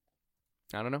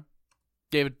 I don't know.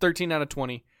 Gave it 13 out of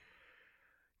 20.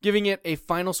 Giving it a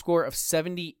final score of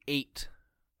 78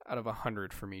 out of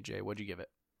 100 for me, Jay. What'd you give it?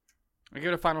 I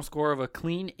give it a final score of a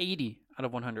clean 80 out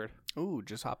of 100. Ooh,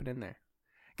 just hopping in there.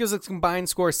 Gives it a combined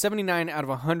score of 79 out of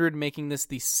 100, making this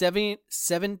the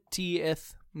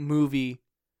 70th movie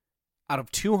out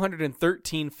of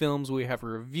 213 films we have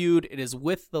reviewed. It is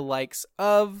with the likes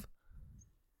of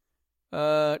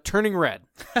Turning Red.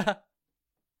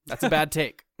 That's a bad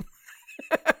take.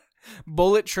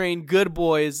 Bullet Train, Good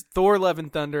Boys, Thor: Love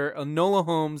and Thunder, Enola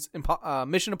Holmes,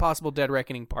 Mission Impossible: Dead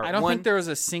Reckoning Part 1. I don't think there was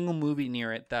a single movie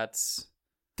near it that's...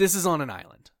 This is on an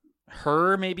island.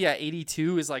 Her maybe at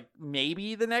 82 is like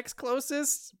maybe the next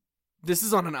closest. This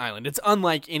is on an island. It's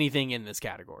unlike anything in this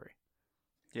category.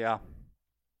 Yeah.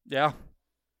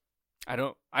 I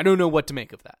don't know what to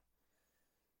make of that.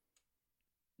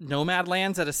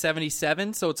 Nomadland's at a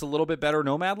 77, so it's a little bit better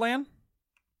Nomadland.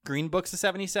 Green Book's a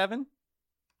 77.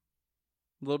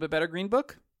 A little bit better Green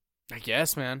Book. I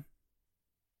guess, man.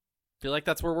 Feel like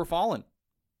that's where we're falling.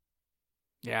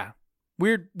 Yeah.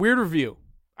 Weird review.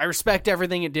 I respect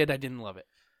everything it did. I didn't love it.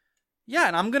 Yeah,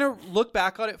 and I'm going to look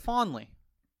back on it fondly.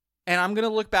 And I'm going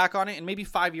to look back on it in maybe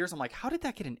 5 years. I'm like, how did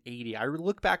that get an 80? I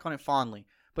look back on it fondly.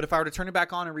 But if I were to turn it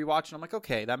back on and rewatch it, I'm like,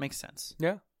 okay, that makes sense.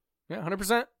 Yeah. Yeah,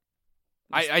 100%.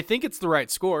 I think it's the right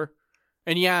score.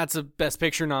 And yeah, it's a Best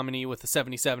Picture nominee with a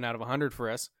 77 out of 100 for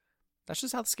us. That's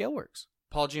just how the scale works.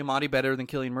 Paul Giamatti better than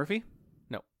Cillian Murphy?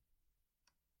 No.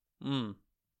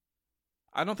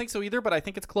 I don't think so either, but I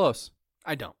think it's close.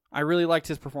 I don't. I really liked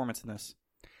his performance in this.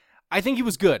 I think he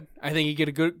was good. I think he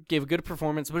gave a good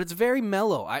performance, but it's very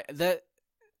mellow.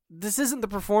 This isn't the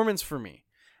performance for me.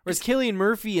 Whereas Cillian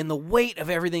Murphy and the weight of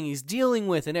everything he's dealing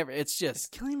with and it's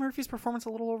just... Is Cillian Murphy's performance a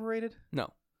little overrated?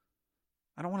 No.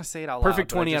 I don't want to say it out loud. Perfect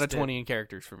 20 out of 20 in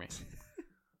characters for me.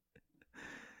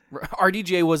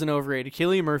 RDJ wasn't overrated.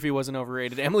 Cillian Murphy wasn't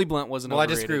overrated. Emily Blunt wasn't overrated.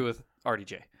 Well, I disagree with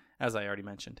RDJ, as I already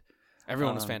mentioned.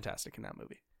 Everyone was fantastic in that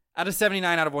movie. Out of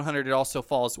 79 out of 100, it also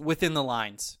falls within the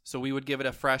lines. So we would give it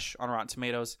a fresh on Rotten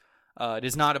Tomatoes. It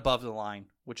is not above the line,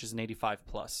 which is an 85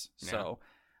 plus. So,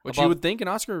 which you would think an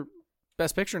Oscar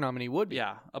Best Picture nominee would be.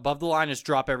 Yeah, above the line is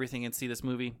drop everything and see this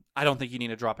movie. I don't think you need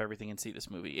to drop everything and see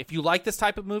this movie. If you like this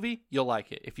type of movie, you'll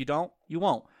like it. If you don't, you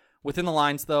won't. Within the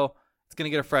lines, though, it's going to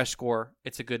get a fresh score.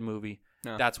 It's a good movie.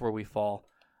 No. That's where we fall.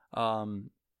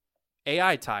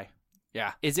 AI, Ty.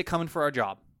 Yeah. Is it coming for our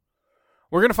job?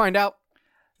 We're going to find out.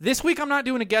 This week, I'm not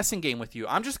doing a guessing game with you.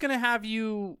 I'm just going to have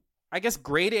you, I guess,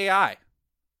 grade AI.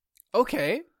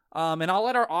 Okay. And I'll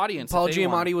let our audience... Paul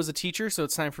Giamatti was a teacher, so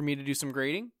it's time for me to do some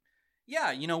grading.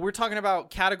 Yeah, we're talking about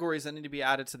categories that need to be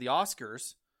added to the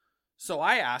Oscars. So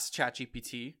I asked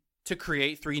ChatGPT to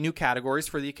create 3 new categories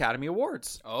for the Academy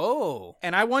Awards. Oh.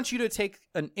 And I want you to take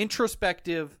an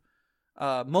introspective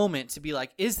moment to be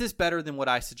like, is this better than what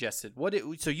I suggested?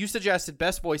 So you suggested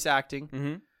best voice acting.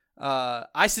 Mm-hmm.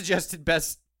 I suggested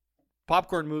best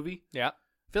popcorn movie. Yeah.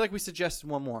 I feel like we suggested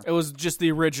one more. It was just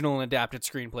the original and adapted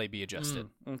screenplay be adjusted.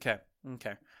 Okay.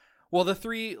 Well, the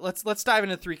 3, let's dive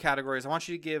into 3 categories. I want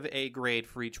you to give a grade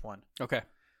for each one. Okay.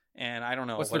 And I don't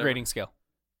know. What's the grading scale?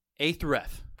 A through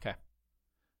F. Okay.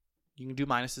 You can do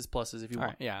minuses, pluses if you want.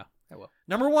 Right, yeah, I will.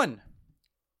 Number 1,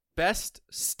 best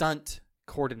stunt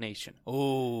coordination.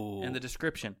 Oh. And the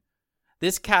description.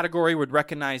 This category would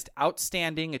recognize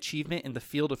outstanding achievement in the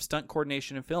field of stunt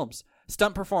coordination in films.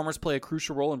 Stunt performers play a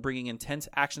crucial role in bringing intense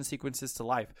action sequences to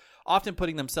life, often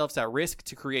putting themselves at risk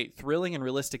to create thrilling and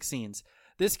realistic scenes.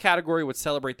 This category would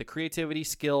celebrate the creativity,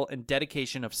 skill, and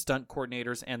dedication of stunt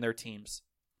coordinators and their teams.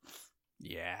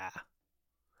 Yeah.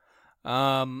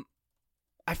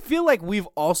 I feel like we've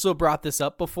also brought this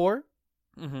up before.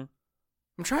 Mm-hmm.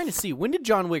 I'm trying to see. When did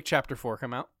John Wick Chapter 4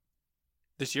 come out?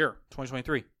 This year,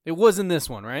 2023. It was in this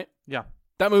one, right? Yeah.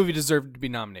 That movie deserved to be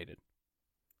nominated.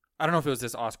 I don't know if it was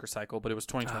this Oscar cycle, but it was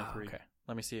 2023. Okay.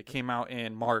 Let me see. It came out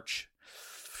in March.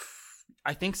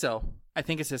 I think so. I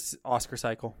think it's this Oscar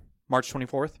cycle. March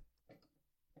 24th.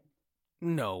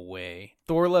 No way.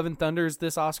 Thor: Love and Thunder is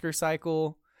this Oscar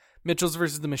cycle. Mitchell's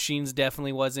versus the Machines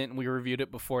definitely wasn't. We reviewed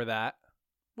it before that.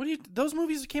 Those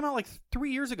movies came out like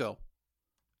 3 years ago.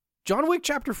 John Wick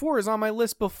Chapter 4 is on my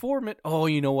list before. Oh,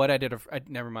 you know what?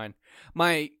 Never mind.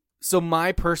 My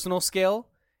personal scale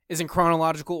is in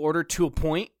chronological order to a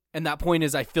point, And that point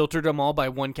is I filtered them all by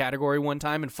one category one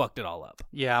time and fucked it all up.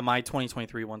 Yeah, my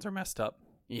 2023 ones are messed up.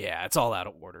 Yeah, it's all out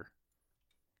of order.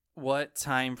 What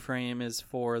time frame is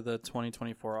for the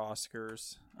 2024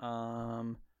 Oscars?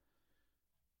 I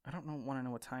don't know. Want to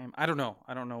know what time? I don't know.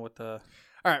 I don't know what the...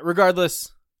 All right,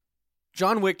 regardless,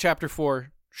 John Wick Chapter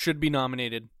 4 should be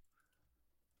nominated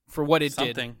for what it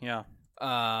Something, did.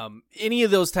 yeah. Any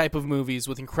of those type of movies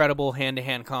with incredible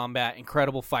hand-to-hand combat,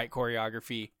 incredible fight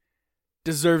choreography,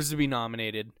 deserves to be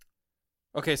nominated.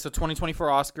 Okay, so 2024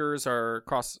 Oscars are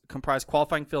comprise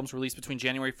qualifying films released between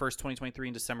January 1st, 2023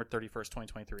 and December 31st,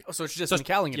 2023. Oh, so it's just in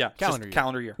calendar, calendar year.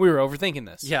 Calendar year. We were overthinking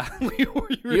this. Yeah.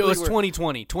 It was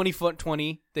 2020.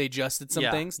 2020, they adjusted some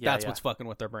things. That's what's fucking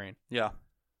with their brain. Yeah.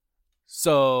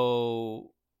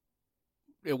 So,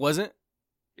 it wasn't?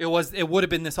 It would have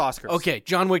been this Oscars. Okay,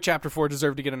 John Wick Chapter 4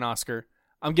 deserved to get an Oscar.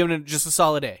 I'm giving it just a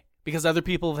solid A because other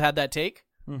people have had that take.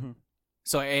 Mm-hmm.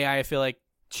 So AI, I feel like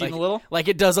cheating a little. Like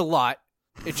it does a lot.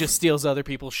 It just steals other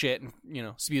people's shit and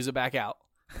spews it back out.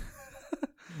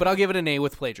 But I'll give it an A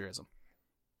with plagiarism.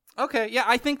 Okay, yeah,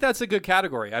 I think that's a good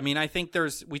category. I mean, I think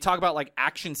we talk about like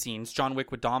action scenes, John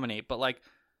Wick would dominate, but like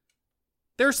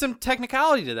there's some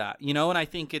technicality to that, and I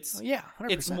think it's 100%.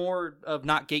 It's more of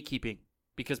not gatekeeping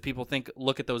because people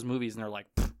look at those movies and they're like,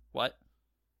 what?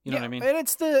 You know what I mean? And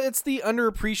it's the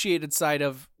underappreciated side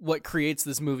of what creates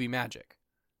this movie magic.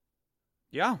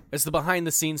 Yeah. It's the behind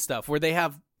the scenes stuff where they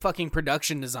have fucking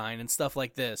production design and stuff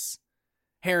like this.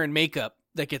 Hair and makeup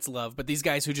that gets loved, but these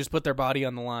guys who just put their body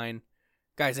on the line,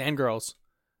 guys and girls,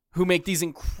 who make these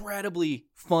incredibly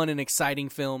fun and exciting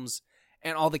films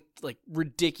and all the like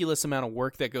ridiculous amount of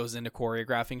work that goes into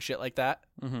choreographing shit like that.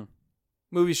 Mm-hmm.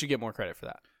 Movies should get more credit for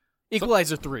that.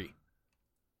 Equalizer 3.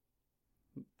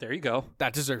 There you go.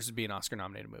 That deserves to be an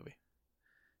Oscar-nominated movie.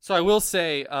 So I will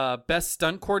say, Best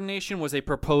Stunt Coordination was a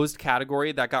proposed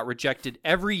category that got rejected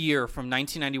every year from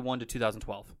 1991 to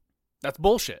 2012. That's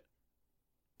bullshit.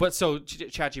 But so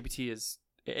ChatGPT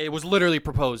it was literally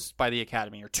proposed by the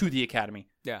Academy or to the Academy.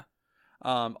 Yeah.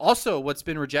 Also, what's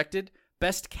been rejected,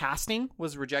 Best Casting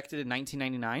was rejected in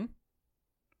 1999.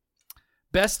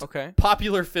 Best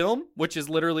Popular Film, which is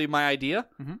literally my idea,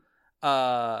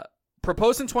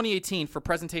 proposed in 2018 for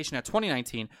presentation at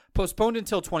 2019, postponed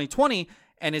until 2020,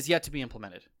 and is yet to be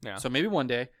implemented. Yeah. So maybe one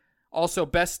day. Also,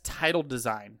 Best Title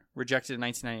Design, rejected in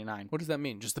 1999. What does that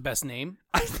mean? Just the best name?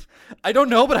 I don't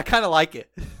know, but I kind of like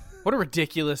it. What a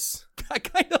ridiculous... I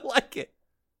kind of like it.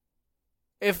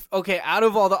 Out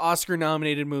of all the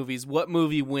Oscar-nominated movies, what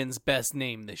movie wins Best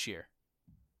Name this year?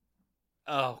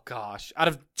 Oh, gosh. Out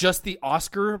of just the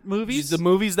Oscar movies? The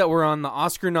movies that were on the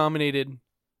Oscar-nominated...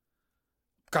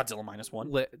 Godzilla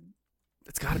 -1.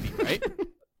 It's got to be, right?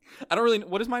 I don't really...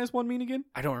 What does -1 mean again?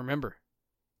 I don't remember.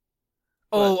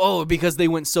 Oh, because they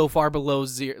went so far below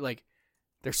zero. Like,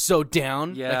 they're so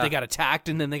down. Yeah. Like, they got attacked,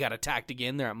 and then they got attacked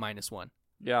again. They're at -1.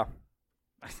 Yeah.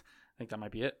 I think that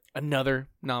might be it. Another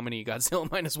nominee Godzilla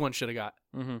 -1 should have got.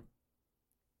 Mm-hmm.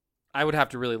 I would have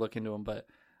to really look into them, but...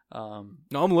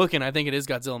 No, I'm looking. I think it is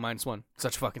Godzilla -1.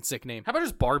 Such a fucking sick name. How about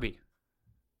just Barbie?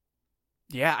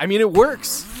 Yeah, I mean, it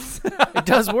works. It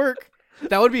does work.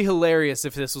 That would be hilarious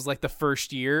if this was like the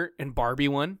first year and Barbie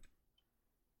won.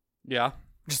 Yeah.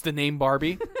 Just the name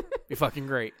Barbie. Be fucking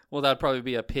great. Well, that'd probably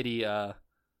be a pity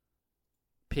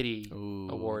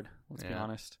award, let's be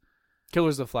honest.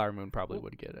 Killers of the Flower Moon probably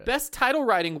would get it. Best title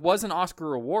writing was an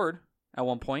Oscar award at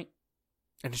one point.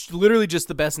 And it's literally just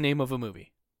the best name of a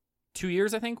movie. 2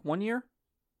 years, I think. 1 year.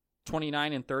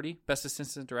 29 and 30. Best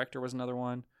Assistant Director was another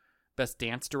one. Best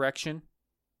Dance Direction.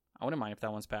 I wouldn't mind if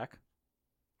that one's back.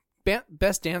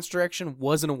 Best Dance Direction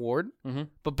was an award,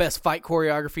 but Best Fight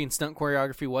Choreography and Stunt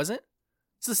Choreography wasn't.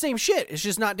 It's the same shit. It's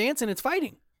just not dancing, it's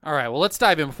fighting. All right, well, let's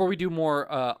dive in. Before we do more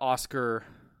Oscar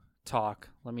talk,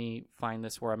 let me find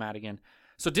this where I'm at again.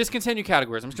 So, discontinued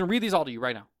categories. I'm just going to read these all to you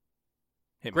right now.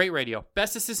 Great radio.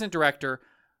 Best Assistant Director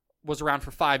was around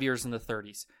for 5 years in the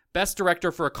 30s. Best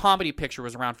Director for a Comedy Picture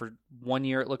was around for 1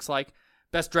 year, it looks like.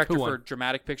 Best Director for a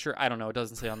Dramatic Picture, I don't know. It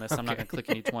doesn't say on this. I'm not going to click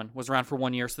on each one. Was around for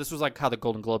 1 year. So this was like how the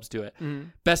Golden Globes do it.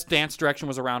 Best Dance Direction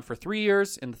was around for 3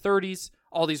 years in the 30s.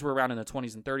 All these were around in the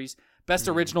 20s and 30s. Best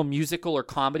Original Musical or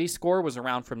Comedy Score was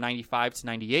around from 95 to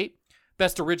 98.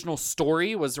 Best Original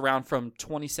Story was around from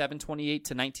 28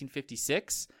 to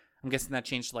 1956. I'm guessing that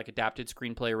changed to like Adapted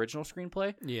Screenplay, Original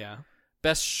Screenplay. Yeah.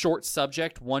 Best Short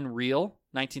Subject, 1 Reel,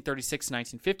 1936 to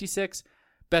 1956.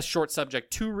 Best Short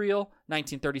Subject 2 Reel,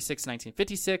 1936 to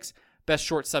 1956. Best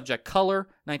Short Subject Color,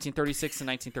 1936 to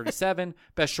 1937.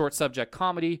 Best Short Subject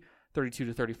Comedy, 32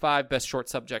 to 35. Best Short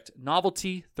Subject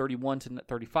Novelty, 31 to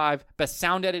 35. Best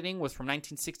Sound Editing was from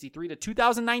 1963 to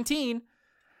 2019.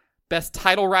 Best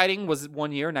title writing was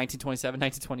 1 year, 1927,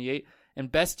 1928. And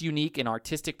best unique and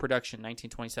artistic production,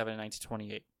 1927 and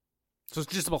 1928. So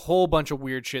it's just a whole bunch of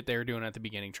weird shit they were doing at the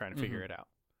beginning trying to figure it out.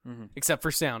 Mm-hmm. Except for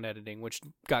sound editing, which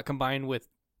got combined with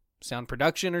sound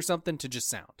production or something to just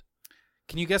sound.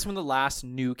 Can you guess when the last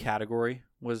new category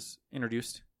was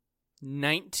introduced?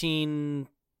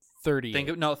 1930.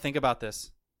 Think about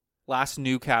this. Last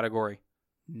new category.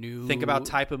 Think about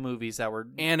type of movies that were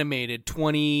animated.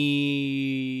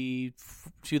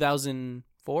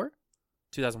 2004?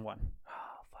 2001. Oh,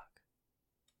 fuck.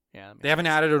 Yeah. They haven't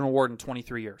added an award in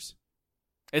 23 years.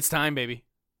 It's time, baby.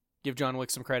 Give John Wick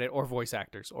some credit, or voice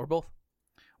actors, or both.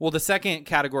 Well, the second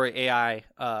category AI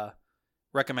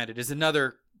recommended is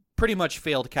another pretty much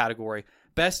failed category.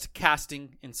 Best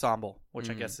casting ensemble, which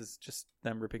I guess is just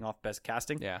them ripping off best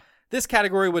casting. Yeah. This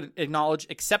category would acknowledge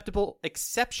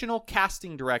exceptional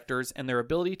casting directors and their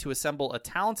ability to assemble a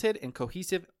talented and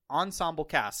cohesive ensemble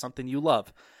cast, something you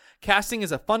love. Casting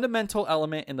is a fundamental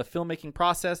element in the filmmaking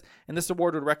process, and this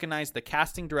award would recognize the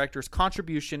casting director's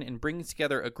contribution in bringing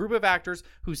together a group of actors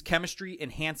whose chemistry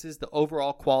enhances the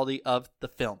overall quality of the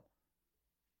film.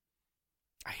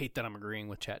 I hate that I'm agreeing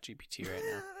with ChatGPT right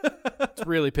now. It's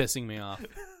really pissing me off.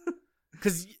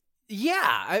 Because,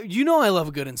 I love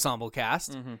a good ensemble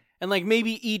cast. Mm-hmm. And, like,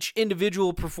 maybe each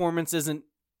individual performance isn't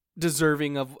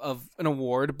deserving of an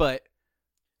award, but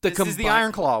this is the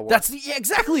Iron Claw award.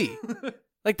 Exactly.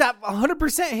 Like, that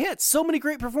 100% hits. So many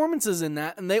great performances in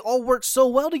that, and they all work so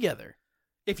well together.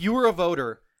 If you were a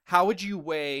voter, how would you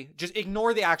weigh... Just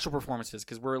ignore the actual performances,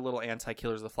 because we're a little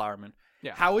anti-Killers of the Flower Moon.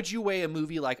 Yeah. How would you weigh a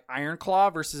movie like Iron Claw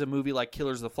versus a movie like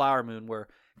Killers of the Flower Moon, where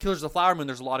Killers of the Flower Moon,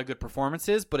 there's a lot of good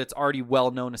performances, but it's already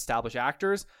well-known, established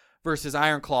actors, versus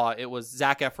Iron Claw, it was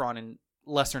Zac Efron and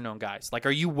lesser-known guys. Like,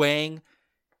 are you weighing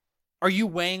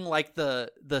like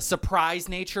the surprise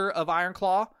nature of Iron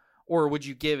Claw? Or would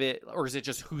you give it, or is it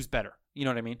just who's better? You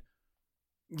know what I mean?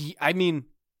 I mean,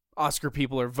 Oscar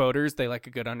people are voters. They like a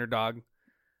good underdog.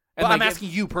 But I'm asking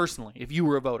you personally, if you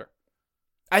were a voter.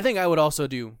 I think I would also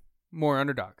do more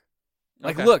underdog.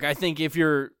 Like, look, I think if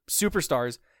you're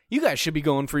superstars, you guys should be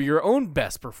going for your own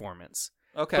best performance.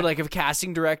 Okay. But, like, if a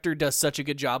casting director does such a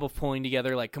good job of pulling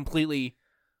together, like, completely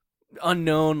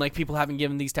unknown, like, people haven't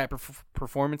given these type of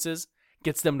performances,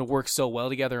 gets them to work so well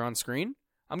together on screen,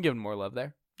 I'm giving more love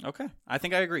there. Okay. I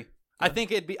think I agree. Yeah. I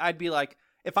think I'd be like,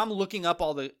 if I'm looking up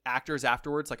all the actors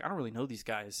afterwards, like, I don't really know these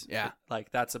guys. Yeah.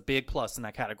 Like, that's a big plus in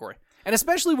that category. And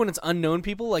especially when it's unknown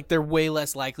people, like, they're way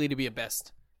less likely to be a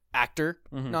best actor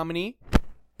nominee.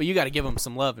 But you got to give them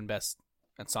some love in best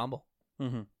ensemble.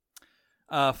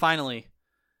 Mm-hmm. Finally,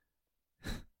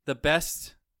 the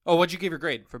best... Oh, what'd you give your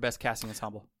grade for best casting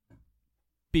ensemble?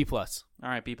 B+. All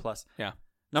right, B+. Yeah.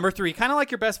 Number 3, kind of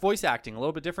like your best voice acting, a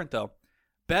little bit different, though.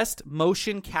 Best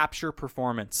motion capture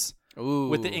performance. Ooh.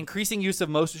 With the increasing use of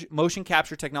motion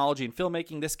capture technology in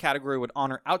filmmaking, this category would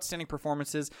honor outstanding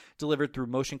performances delivered through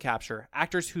motion capture.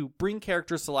 Actors who bring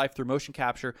characters to life through motion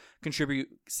capture contribute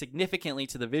significantly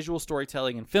to the visual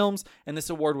storytelling in films, and this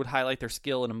award would highlight their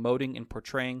skill in emoting and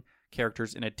portraying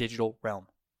characters in a digital realm.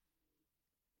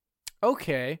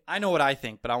 Okay. I know what I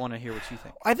think, but I want to hear what you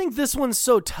think. I think this one's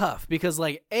so tough because,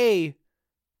 like,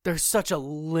 there's such a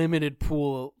limited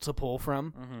pool to pull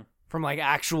from like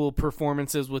actual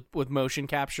performances with motion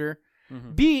capture.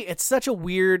 Mm-hmm. B, it's such a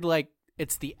weird, like,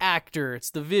 it's the actor, it's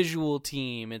the visual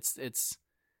team, it's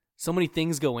so many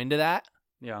things go into that.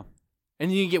 Yeah.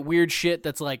 And then you get weird shit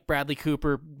that's like Bradley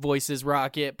Cooper voices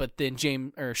Rocket, but then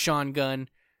Sean Gunn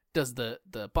does the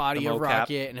body of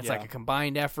Rocket, and it's like a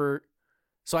combined effort.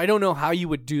 So I don't know how you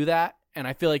would do that, and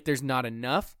I feel like there's not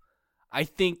enough. I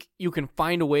think you can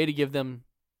find a way to give them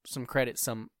some credit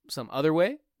some other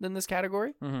way than this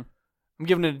category. Mm-hmm. I'm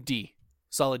giving it a D.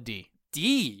 Solid D.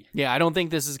 D? Yeah, I don't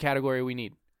think this is a category we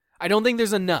need. I don't think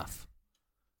there's enough.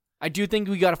 I do think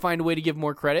we got to find a way to give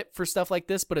more credit for stuff like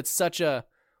this, but it's such a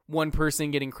one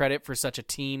person getting credit for such a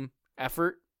team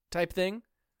effort type thing.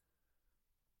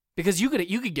 Because you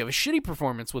could give a shitty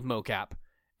performance with mocap,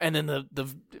 and then the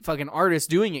fucking artist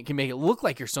doing it can make it look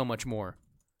like you're so much more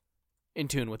in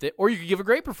tune with it. Or you could give a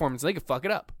great performance and they could fuck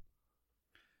it up.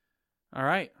 All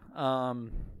right.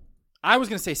 I was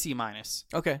going to say C-.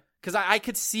 Okay. Because I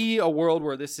could see a world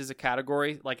where this is a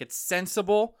category. Like, it's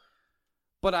sensible,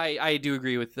 but I do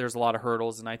agree with there's a lot of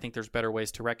hurdles, and I think there's better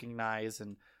ways to recognize.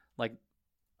 And, like,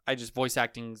 voice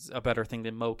acting's a better thing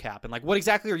than mocap. And, like, what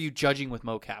exactly are you judging with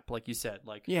mocap, like you said?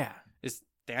 Like, yeah. Is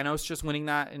Thanos just winning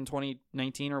that in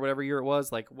 2019 or whatever year it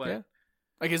was? Like, what? Yeah.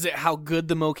 Like, is it how good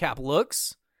the mocap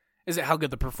looks? Is it how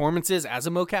good the performance is as a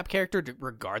mocap character,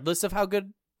 regardless of how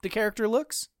good the character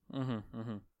looks?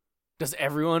 Does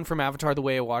everyone from Avatar: The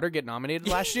Way of Water get nominated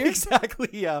last year? Exactly,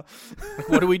 yeah.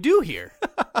 What do we do here?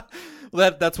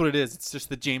 Well, that's what it is. It's just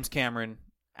the James Cameron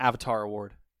Avatar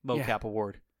Award, mocap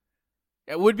award.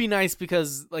 It would be nice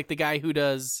because, like, the guy who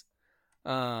does,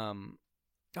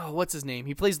 what's his name?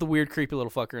 He plays the weird, creepy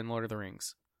little fucker in Lord of the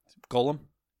Rings. Gollum?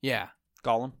 Yeah.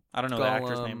 Gollum? I don't know the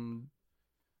actor's name.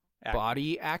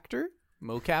 Body actor?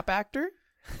 Mocap actor?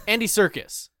 Andy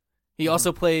Serkis. He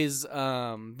also plays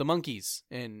the monkeys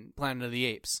in Planet of the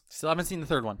Apes. Still haven't seen the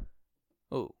third one.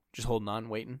 Oh, just holding on,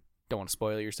 waiting. Don't want to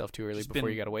spoil yourself too early before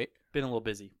you got to wait. Been a little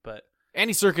busy, but...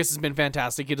 Andy Serkis has been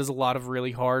fantastic. He does a lot of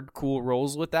really hard, cool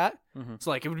roles with that. Mm-hmm.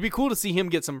 So, like, it would be cool to see him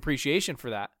get some appreciation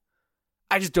for that.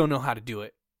 I just don't know how to do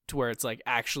it to where it's, like,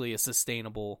 actually a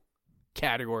sustainable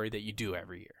category that you do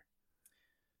every year.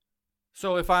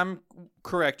 So, if I'm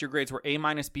correct, your grades were A-,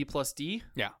 B+, D?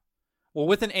 Yeah. Well,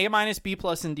 with an A-, B+,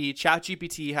 and D,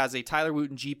 ChatGPT has a Tyler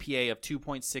Wooten GPA of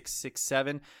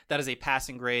 2.667. That is a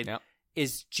passing grade. Yep.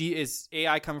 Is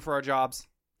AI coming for our jobs?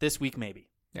 This week, maybe.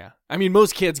 Yeah. I mean,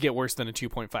 most kids get worse than a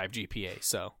 2.5 GPA,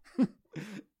 so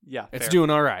yeah, it's doing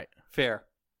all right. Fair.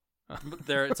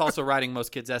 It's also writing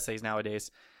most kids' essays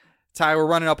nowadays. Ty, we're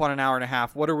running up on an hour and a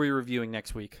half. What are we reviewing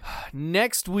next week?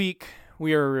 Next week,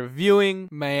 we are reviewing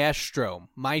Maestro.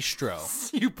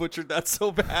 You butchered that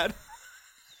so bad.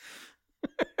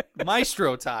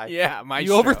 Maestro, Ty. Yeah,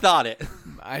 Maestro. You overthought it.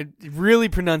 I really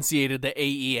pronunciated the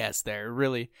AES there,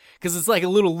 really. Because it's like a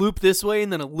little loop this way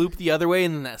and then a loop the other way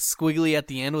and then that squiggly at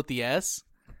the end with the S.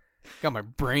 Got my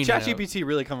brain out. ChatGPT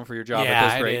really coming for your job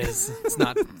at this rate. Yeah, it is.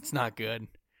 It's not good.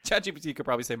 ChatGPT could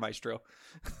probably say Maestro.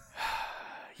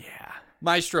 Yeah.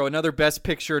 Maestro, another Best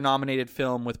Picture nominated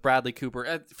film with Bradley Cooper.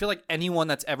 I feel like anyone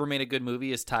that's ever made a good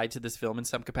movie is tied to this film in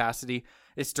some capacity.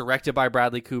 It's directed by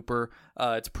Bradley Cooper.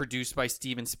 It's produced by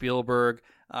Steven Spielberg.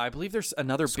 I believe there's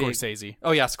another Scorsese.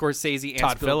 Oh, yeah, Scorsese and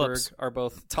Todd Spielberg Phillips. are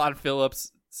both Todd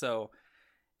Phillips. So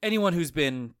anyone who's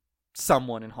been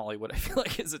someone in Hollywood, I feel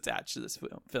like, is attached to this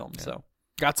film. Yeah. So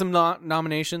got some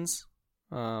nominations.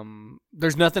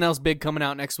 There's nothing else big coming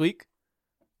out next week.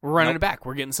 We're running it back.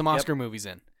 We're getting some Oscar movies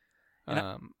in.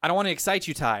 I don't want to excite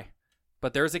you, Ty,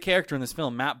 but there's a character in this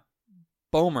film. Matt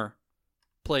Bomer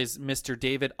plays Mr.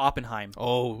 David Oppenheim.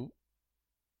 Oh.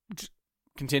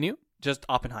 Continue? Just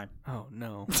Oppenheim. Oh,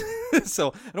 no.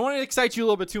 So I don't want to excite you a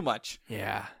little bit too much.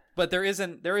 Yeah. But there is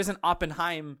an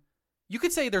Oppenheim. You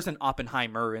could say there's an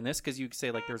Oppenheimer in this because you could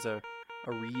say like there's a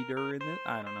reader in this.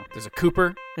 I don't know. There's a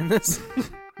Cooper in this?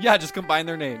 Yeah, just combine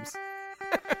their names.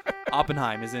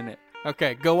 Oppenheim is in it.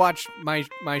 Okay, go watch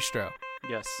Maestro.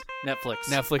 Yes. Netflix.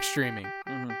 Netflix streaming.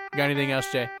 Mm-hmm. Got anything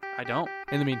else, Jay? I don't.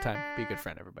 In the meantime, be a good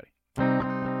friend, everybody.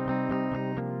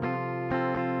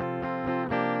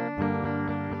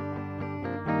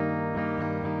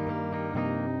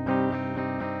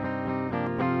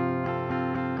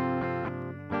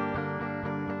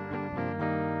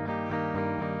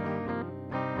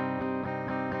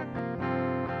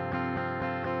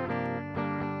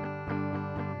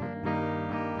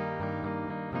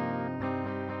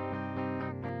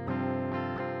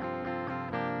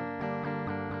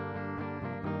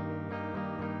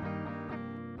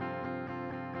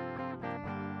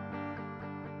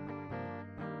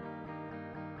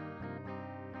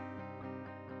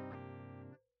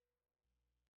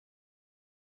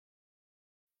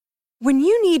 When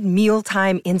you need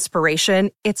mealtime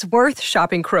inspiration, it's worth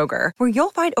shopping Kroger, where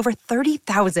you'll find over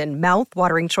 30,000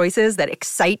 mouth-watering choices that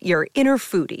excite your inner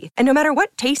foodie. And no matter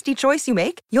what tasty choice you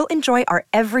make, you'll enjoy our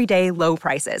everyday low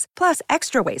prices, plus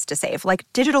extra ways to save, like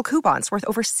digital coupons worth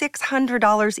over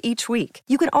 $600 each week.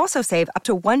 You can also save up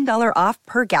to $1 off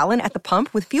per gallon at the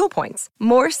pump with fuel points.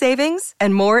 More savings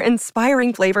and more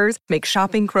inspiring flavors make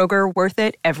shopping Kroger worth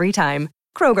it every time.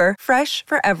 Kroger, fresh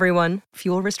for everyone.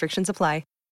 Fuel restrictions apply.